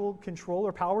the actual control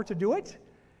or power to do it.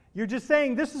 You're just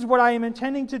saying, this is what I am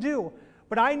intending to do.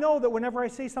 But I know that whenever I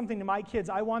say something to my kids,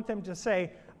 I want them to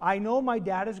say, I know my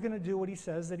dad is going to do what he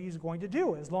says that he's going to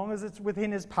do, as long as it's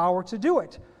within his power to do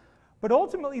it. But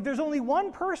ultimately, there's only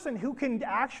one person who can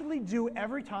actually do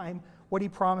every time what he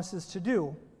promises to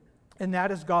do, and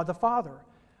that is God the Father.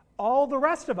 All the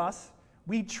rest of us,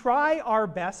 we try our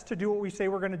best to do what we say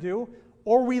we're going to do,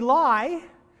 or we lie,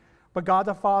 but God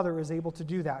the Father is able to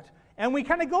do that. And we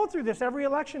kind of go through this every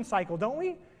election cycle, don't we?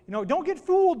 You know, don't get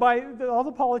fooled by all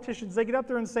the politicians. They get up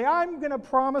there and say, I'm going to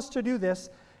promise to do this,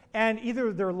 and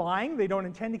either they're lying, they don't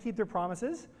intend to keep their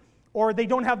promises, or they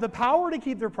don't have the power to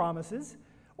keep their promises,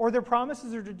 or their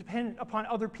promises are dependent upon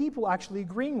other people actually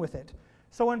agreeing with it.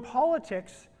 So in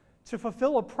politics, to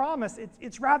fulfill a promise,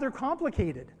 it's rather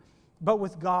complicated. But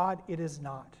with God, it is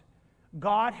not.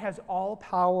 God has all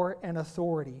power and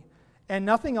authority, and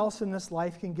nothing else in this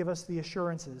life can give us the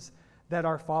assurances that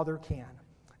our Father can.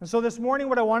 And so this morning,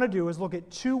 what I want to do is look at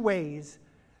 2 ways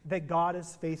that God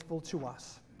is faithful to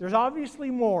us. There's obviously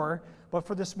more, but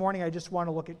for this morning, I just want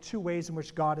to look at 2 ways in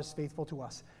which God is faithful to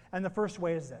us. And the first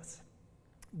way is this.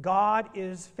 God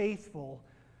is faithful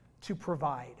to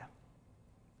provide.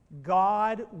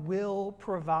 God will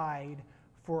provide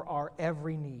for our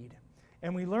every need.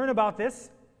 And we learn about this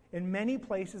in many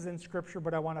places in Scripture,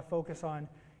 but I want to focus on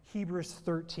Hebrews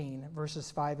 13,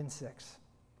 verses 5 and 6.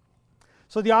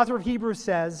 So the author of Hebrews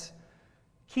says,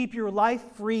 keep your life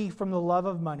free from the love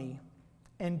of money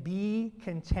and be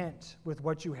content with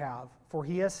what you have. For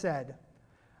he has said,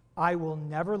 I will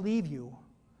never leave you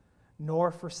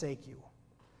nor forsake you.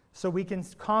 So we can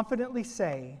confidently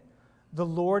say, the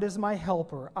Lord is my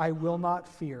helper, I will not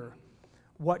fear.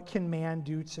 What can man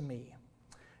do to me?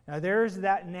 Now there's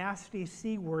that nasty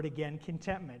C word again,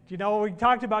 contentment. You know, we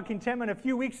talked about contentment a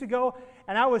few weeks ago,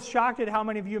 and I was shocked at how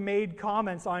many of you made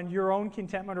comments on your own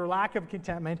contentment or lack of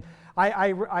contentment. I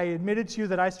admitted to you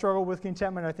that I struggle with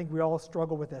contentment. I think we all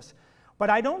struggle with this. But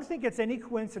I don't think it's any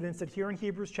coincidence that here in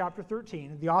Hebrews chapter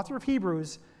 13, the author of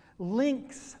Hebrews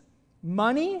links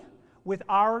money with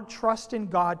our trust in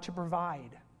God to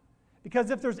provide. Because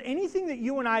if there's anything that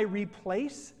you and I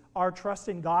replace our trust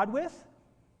in God with,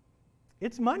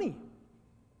 it's money.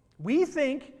 We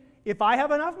think if I have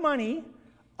enough money,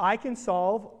 I can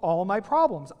solve all my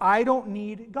problems. I don't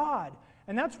need God.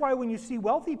 And that's why when you see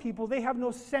wealthy people, they have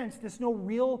no sense, there's no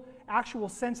real actual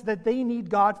sense that they need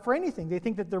God for anything. They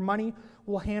think that their money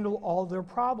will handle all their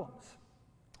problems.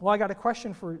 Well, I got a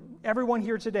question for everyone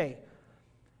here today.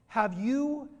 Have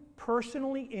you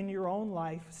personally in your own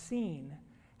life seen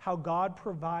how God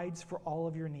provides for all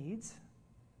of your needs?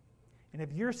 And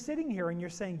if you're sitting here and you're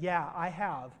saying, yeah, I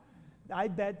have, I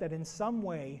bet that in some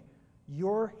way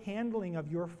your handling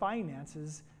of your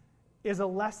finances is a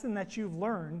lesson that you've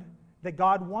learned that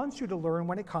God wants you to learn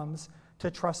when it comes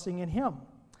to trusting in Him.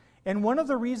 And one of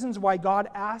the reasons why God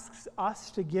asks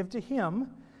us to give to Him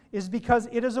is because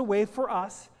it is a way for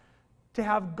us to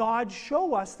have God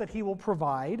show us that He will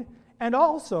provide, and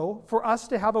also for us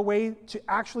to have a way to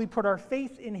actually put our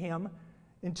faith in Him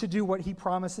and to do what He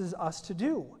promises us to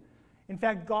do. In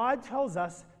fact, God tells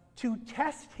us to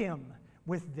test Him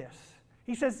with this.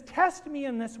 He says, test me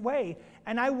in this way,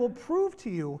 and I will prove to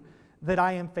you that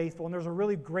I am faithful. And there's a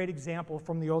really great example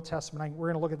from the Old Testament. We're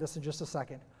going to look at this in just a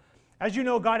second. As you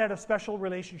know, God had a special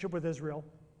relationship with Israel.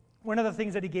 One of the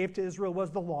things that He gave to Israel was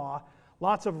the law,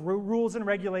 lots of rules and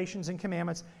regulations and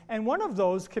commandments. And one of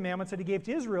those commandments that He gave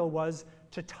to Israel was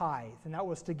to tithe, and that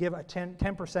was to give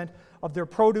 10% of their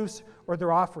produce or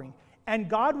their offering. And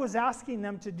God was asking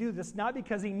them to do this not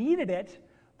because He needed it,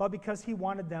 but because He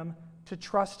wanted them to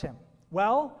trust Him.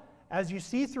 Well, as you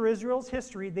see through Israel's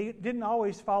history, they didn't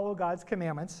always follow God's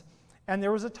commandments. And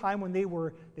there was a time when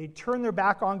they turned their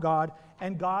back on God,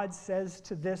 and God says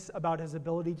to this about His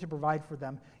ability to provide for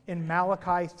them in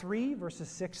Malachi 3, verses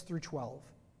 6 through 12.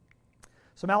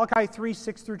 So Malachi 3,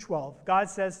 6 through 12, God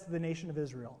says to the nation of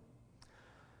Israel,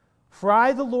 "For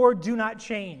I, the Lord, do not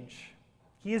change.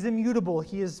 He is immutable,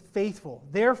 He is faithful.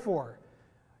 Therefore,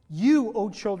 you, O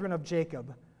children of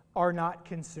Jacob, are not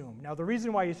consumed." Now, the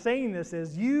reason why He's saying this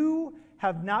is you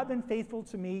have not been faithful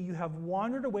to me. You have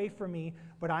wandered away from me,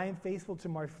 but I am faithful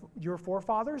to your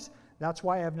forefathers. That's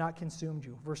why I have not consumed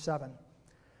you. Verse 7.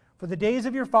 "For the days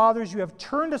of your fathers you have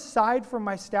turned aside from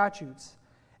my statutes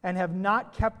and have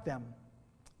not kept them.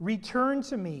 Return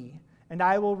to me, and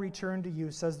I will return to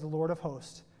you, says the Lord of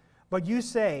hosts. But you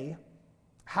say,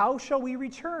 how shall we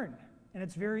return?" And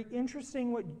it's very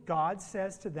interesting what God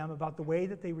says to them about the way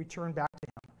that they return back to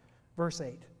Him. Verse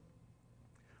 8.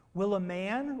 "Will a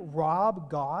man rob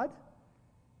God?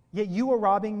 Yet you are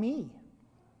robbing me.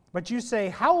 But you say,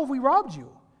 how have we robbed you?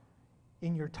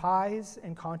 In your tithes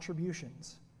and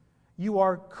contributions. You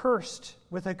are cursed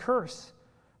with a curse,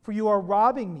 for you are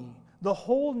robbing me, the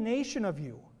whole nation of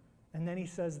you." And then He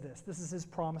says this. This is His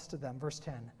promise to them. Verse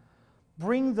 10.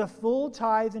 "Bring the full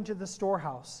tithe into the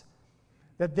storehouse,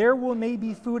 that there may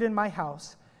be food in my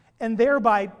house, and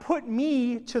thereby put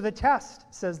me to the test,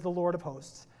 says the Lord of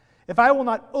hosts. If I will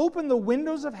not open the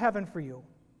windows of heaven for you,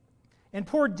 and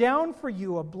pour down for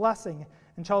you a blessing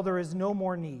until there is no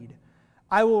more need,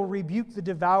 I will rebuke the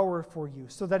devourer for you,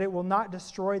 so that it will not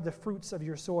destroy the fruits of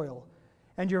your soil,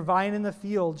 and your vine in the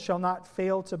field shall not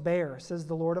fail to bear, says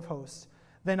the Lord of hosts.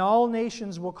 Then all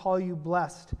nations will call you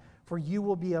blessed, for you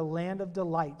will be a land of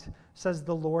delight, says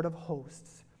the Lord of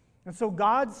hosts." And so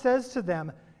God says to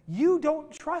them, you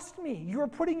don't trust me. You're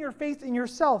putting your faith in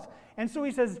yourself. And so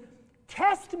He says,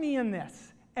 test me in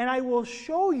this, and I will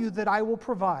show you that I will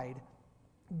provide.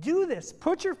 Do this.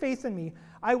 Put your faith in me.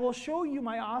 I will show you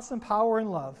my awesome power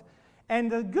and love.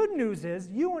 And the good news is,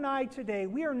 you and I today,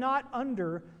 we are not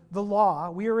under the law.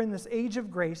 We are in this age of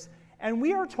grace. And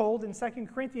we are told in 2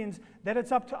 Corinthians that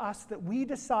it's up to us that we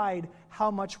decide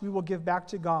how much we will give back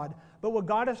to God. But what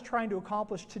God is trying to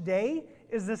accomplish today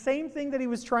is the same thing that He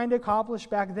was trying to accomplish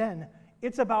back then.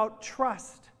 It's about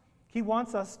trust. He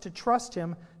wants us to trust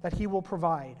Him that He will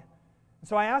provide.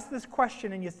 So I ask this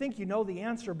question, and you think you know the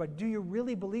answer, but do you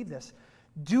really believe this?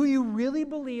 Do you really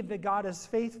believe that God is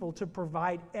faithful to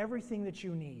provide everything that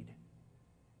you need?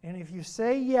 And if you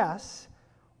say yes,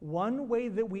 one way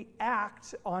that we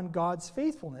act on God's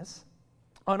faithfulness,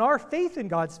 on our faith in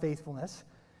God's faithfulness,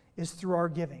 is through our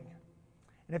giving.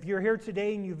 And if you're here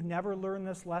today and you've never learned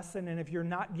this lesson, and if you're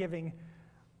not giving,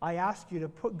 I ask you to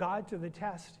put God to the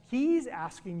test. He's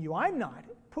asking you, I'm not.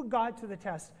 Put God to the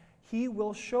test. He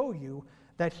will show you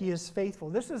that He is faithful.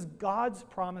 This is God's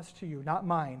promise to you, not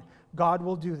mine. God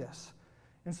will do this.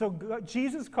 And so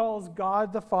Jesus calls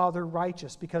God the Father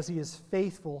righteous because He is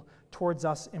faithful towards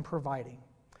us in providing.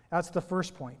 That's the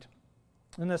first point.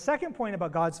 And the second point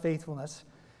about God's faithfulness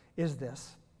is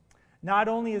this. Not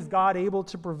only is God able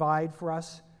to provide for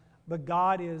us, but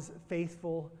God is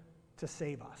faithful to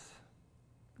save us.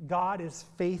 God is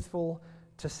faithful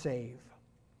to save.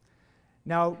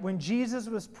 Now, when Jesus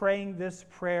was praying this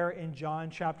prayer in John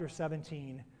chapter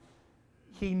 17,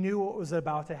 he knew what was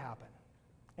about to happen.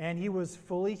 And he was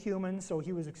fully human, so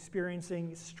he was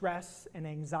experiencing stress and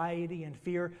anxiety and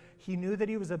fear. He knew that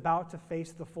he was about to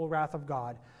face the full wrath of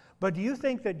God. But do you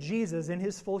think that Jesus, in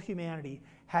his full humanity,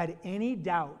 had any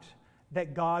doubt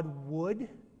that God would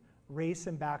raise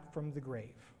him back from the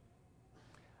grave?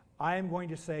 I am going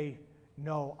to say,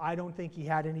 no, I don't think he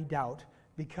had any doubt,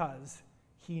 because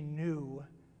he knew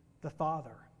the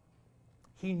Father.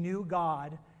 He knew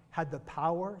God had the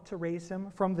power to raise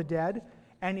him from the dead,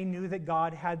 and he knew that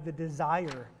God had the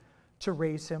desire to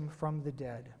raise him from the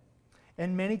dead.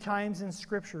 And many times in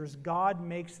Scriptures, God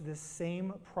makes this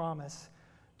same promise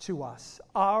to us.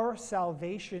 Our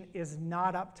salvation is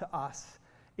not up to us.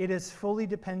 It is fully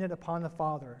dependent upon the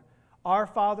Father. Our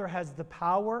Father has the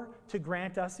power to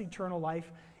grant us eternal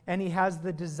life, and he has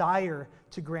the desire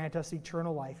to grant us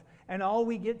eternal life. And all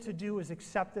we get to do is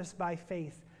accept this by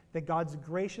faith, that God's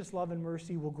gracious love and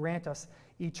mercy will grant us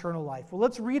eternal life. Well,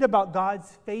 let's read about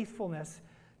God's faithfulness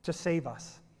to save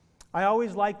us. I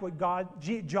always like what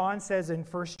John says in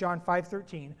 1 John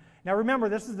 5:13. Now remember,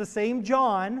 this is the same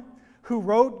John who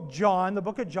wrote John, the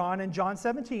book of John, in John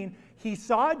 17. He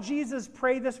saw Jesus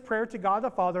pray this prayer to God the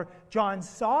Father. John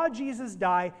saw Jesus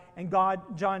die, and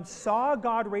John saw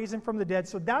God raise him from the dead.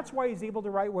 So that's why he's able to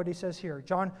write what he says here.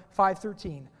 John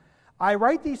 5:13. I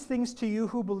write these things to you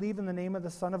who believe in the name of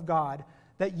the Son of God,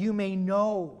 that you may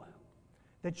know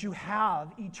that you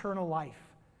have eternal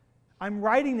life. I'm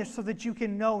writing this so that you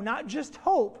can know, not just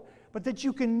hope, but that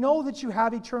you can know that you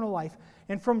have eternal life.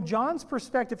 And from John's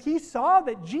perspective, he saw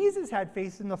that Jesus had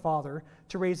faith in the Father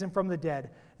to raise him from the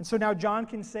dead. And so now John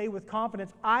can say with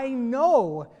confidence, I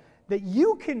know that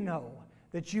you can know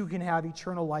that you can have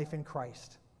eternal life in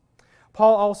Christ.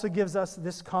 Paul also gives us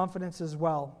this confidence as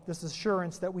well, this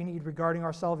assurance that we need regarding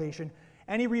our salvation.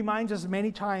 And he reminds us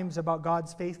many times about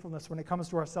God's faithfulness when it comes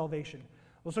to our salvation.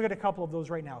 Let's look at a couple of those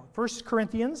right now. 1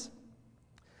 Corinthians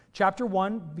chapter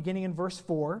 1, beginning in verse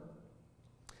 4.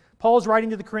 Paul is writing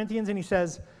to the Corinthians and he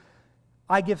says,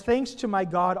 I give thanks to my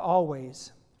God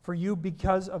always for you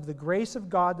because of the grace of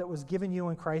God that was given you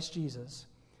in Christ Jesus,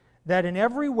 that in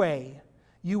every way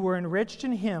you were enriched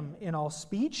in him in all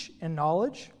speech and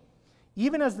knowledge,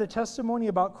 even as the testimony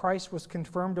about Christ was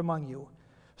confirmed among you,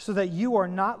 so that you are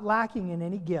not lacking in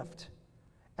any gift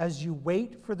as you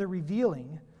wait for the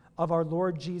revealing of our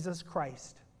Lord Jesus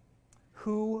Christ,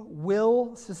 who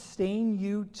will sustain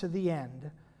you to the end,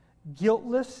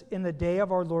 guiltless in the day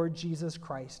of our Lord Jesus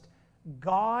Christ.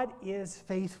 God is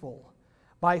faithful,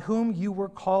 by whom you were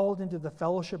called into the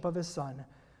fellowship of his Son,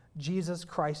 Jesus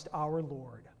Christ our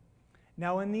Lord.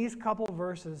 Now, in these couple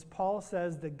verses, Paul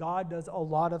says that God does a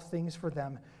lot of things for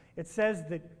them. It says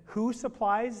that who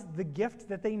supplies the gift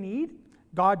that they need?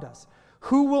 God does.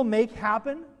 Who will make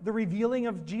happen the revealing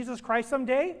of Jesus Christ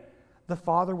someday? The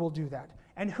Father will do that.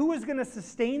 And who is going to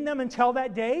sustain them until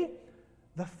that day?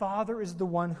 The Father is the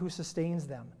one who sustains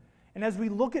them. And as we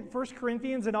look at 1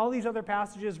 Corinthians and all these other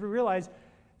passages, we realize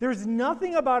there's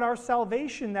nothing about our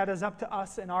salvation that is up to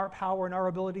us and our power and our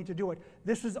ability to do it.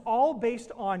 This is all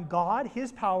based on God,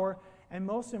 his power, and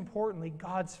most importantly,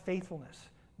 God's faithfulness.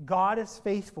 God is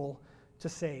faithful to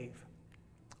save.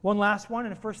 One last one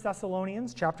in 1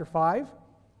 Thessalonians chapter 5,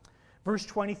 verse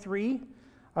 23.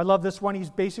 I love this one.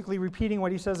 He's basically repeating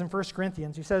what he says in 1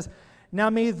 Corinthians. He says, now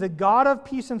may the God of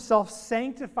peace himself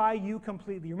sanctify you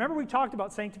completely. Remember we talked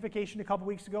about sanctification a couple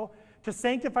weeks ago? To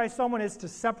sanctify someone is to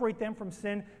separate them from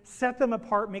sin, set them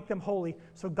apart, make them holy.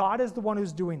 So God is the one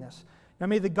who's doing this. Now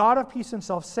may the God of peace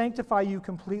himself sanctify you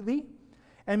completely,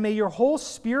 and may your whole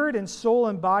spirit and soul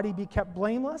and body be kept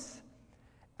blameless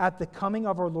at the coming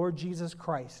of our Lord Jesus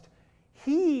Christ.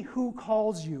 He who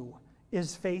calls you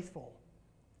is faithful.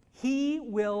 He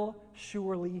will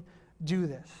surely do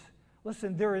this.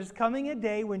 Listen, there is coming a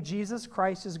day when Jesus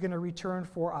Christ is going to return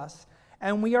for us.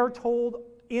 And we are told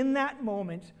in that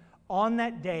moment, on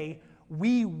that day,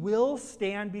 we will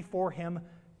stand before him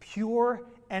pure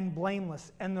and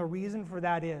blameless. And the reason for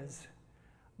that is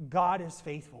God is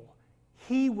faithful.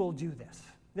 He will do this.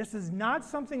 This is not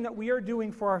something that we are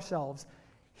doing for ourselves.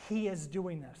 He is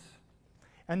doing this.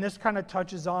 And this kind of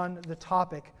touches on the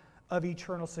topic of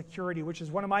eternal security, which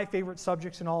is one of my favorite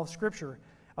subjects in all of Scripture.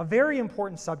 A very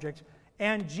important subject.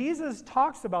 And Jesus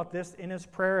talks about this in his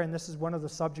prayer, and this is one of the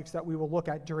subjects that we will look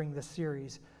at during this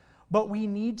series. But we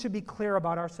need to be clear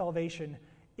about our salvation.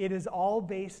 It is all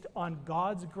based on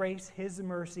God's grace, His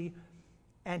mercy,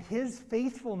 and His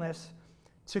faithfulness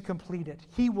to complete it.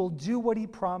 He will do what He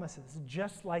promises,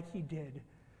 just like He did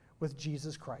with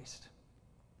Jesus Christ.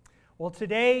 Well,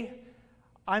 today,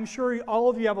 I'm sure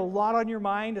all of you have a lot on your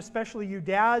mind, especially you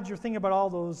dads. You're thinking about all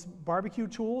those barbecue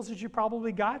tools that you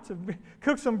probably got to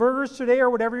cook some burgers today or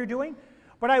whatever you're doing.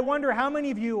 But I wonder how many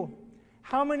of you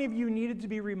needed to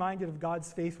be reminded of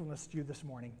God's faithfulness to you this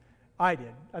morning? I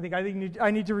did. I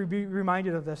need to be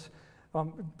reminded of this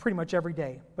pretty much every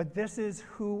day. But this is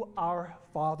who our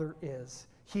Father is.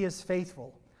 He is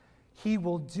faithful. He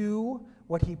will do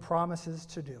what He promises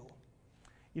to do.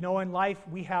 You know, in life,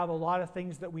 we have a lot of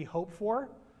things that we hope for.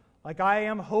 Like I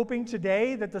am hoping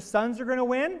today that the Suns are going to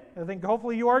win. I think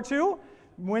hopefully you are too.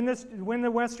 Win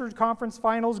the Western Conference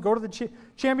Finals, go to the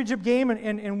championship game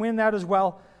and win that as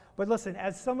well. But listen,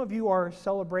 as some of you are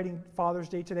celebrating Father's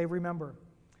Day today, remember,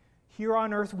 here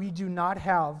on earth we do not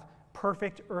have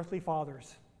perfect earthly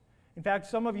fathers. In fact,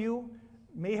 some of you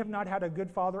may have not had a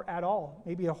good father at all.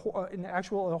 Maybe a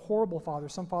horrible father.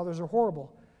 Some fathers are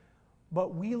horrible.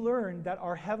 But we learned that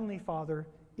our Heavenly Father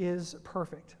is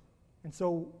perfect. And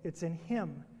so it's in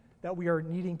Him that we are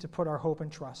needing to put our hope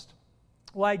and trust.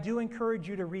 Well, I do encourage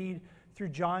you to read through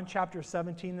John chapter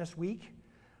 17 this week.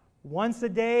 Once a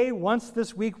day, once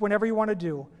this week, whenever you want to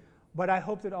do. But I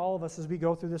hope that all of us, as we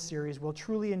go through this series, will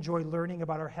truly enjoy learning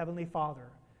about our Heavenly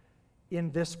Father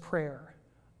in this prayer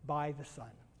by the Son.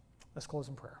 Let's close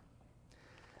in prayer.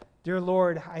 Dear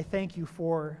Lord, I thank You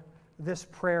for this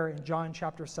prayer in John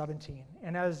chapter 17.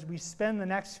 And as we spend the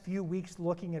next few weeks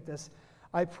looking at this,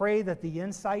 I pray that the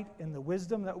insight and the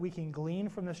wisdom that we can glean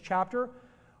from this chapter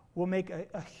will make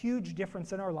a huge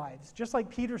difference in our lives. Just like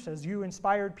Peter says, You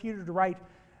inspired Peter to write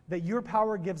that Your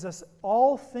power gives us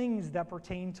all things that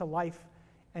pertain to life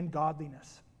and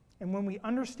godliness. And when we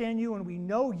understand You and we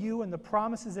know You and the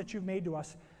promises that You've made to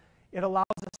us, it allows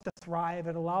us to thrive.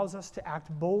 It allows us to act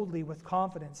boldly with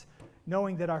confidence,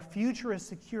 knowing that our future is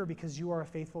secure because You are a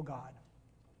faithful God.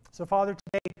 So, Father,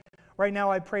 today, right now,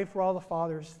 I pray for all the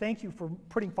fathers. Thank You for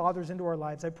putting fathers into our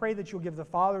lives. I pray that You'll give the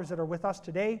fathers that are with us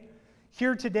today,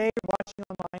 here today, watching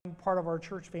online, part of our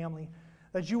church family,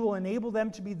 that You will enable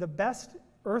them to be the best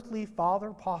earthly father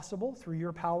possible through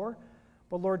Your power.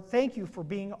 But Lord, thank You for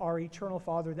being our eternal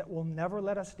Father that will never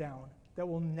let us down, that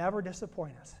will never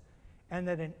disappoint us, and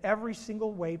that in every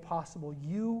single way possible,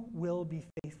 You will be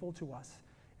faithful to us.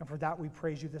 And for that, we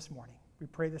praise You this morning. We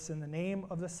pray this in the name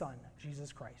of the Son,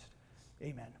 Jesus Christ.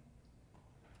 Amen.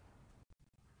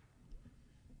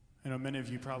 I know many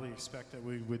of you probably expect that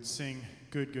we would sing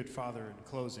Good, Good Father in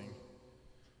closing.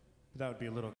 But that would be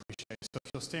a little cliche. So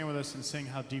if you'll stand with us and sing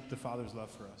How Deep the Father's Love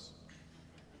for Us.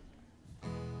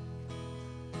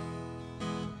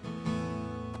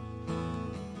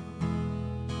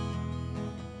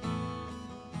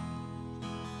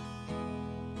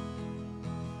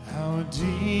 How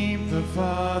deep the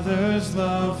Father's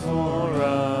love for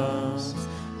us,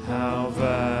 how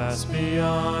vast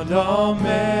beyond all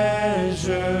measure,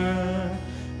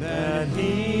 that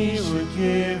He would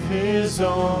give His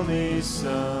only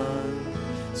Son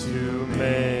to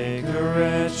make a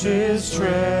wretch His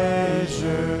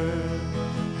treasure.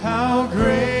 How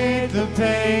great the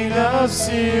pain of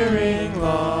searing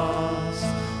loss,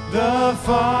 the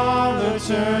Father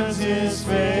turns His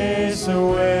face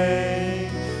away,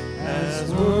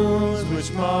 as wounds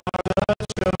which mar the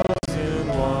chosen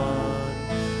one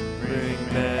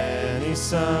bring many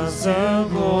sons to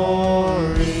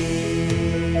glory.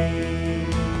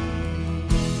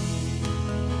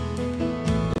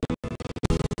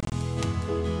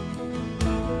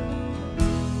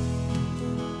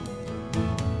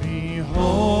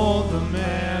 Behold the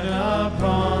man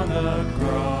upon the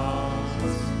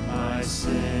cross, my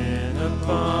sin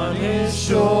upon His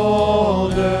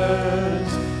shoulders.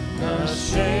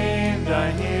 Ashamed,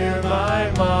 I hear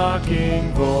my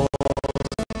mocking voice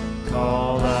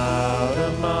call out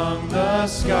among the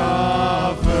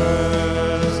scoffers.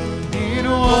 It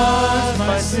was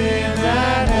my sin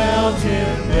that held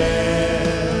Him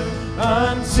there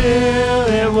until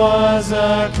it was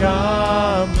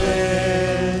accomplished.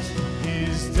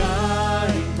 His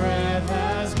dying breath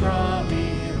has brought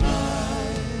me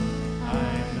life.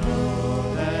 I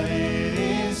know that it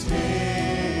is finished.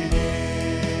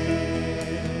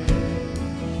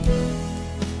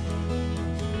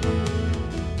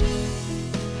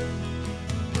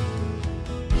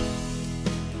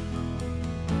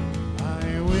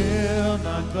 I will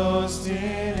not boast in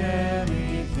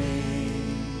anything,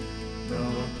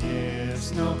 no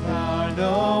gifts, no power,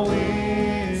 no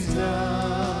wisdom,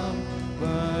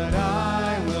 but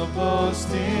I will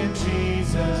boast in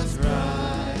Jesus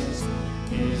Christ,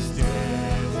 His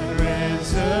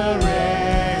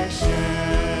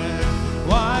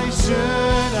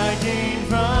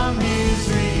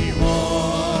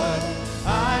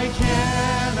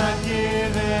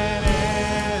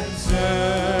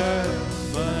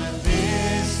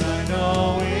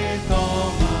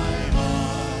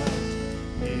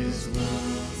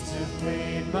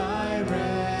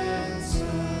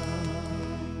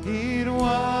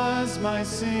my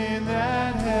sin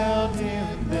that held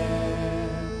him there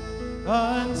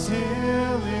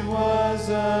until it was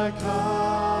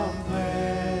accomplished.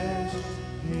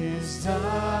 His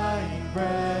dying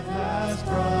breath has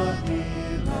brought me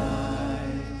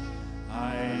life.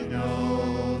 I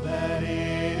know that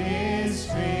it is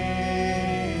finished.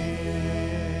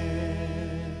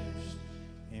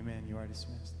 Amen. You are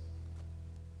dismissed.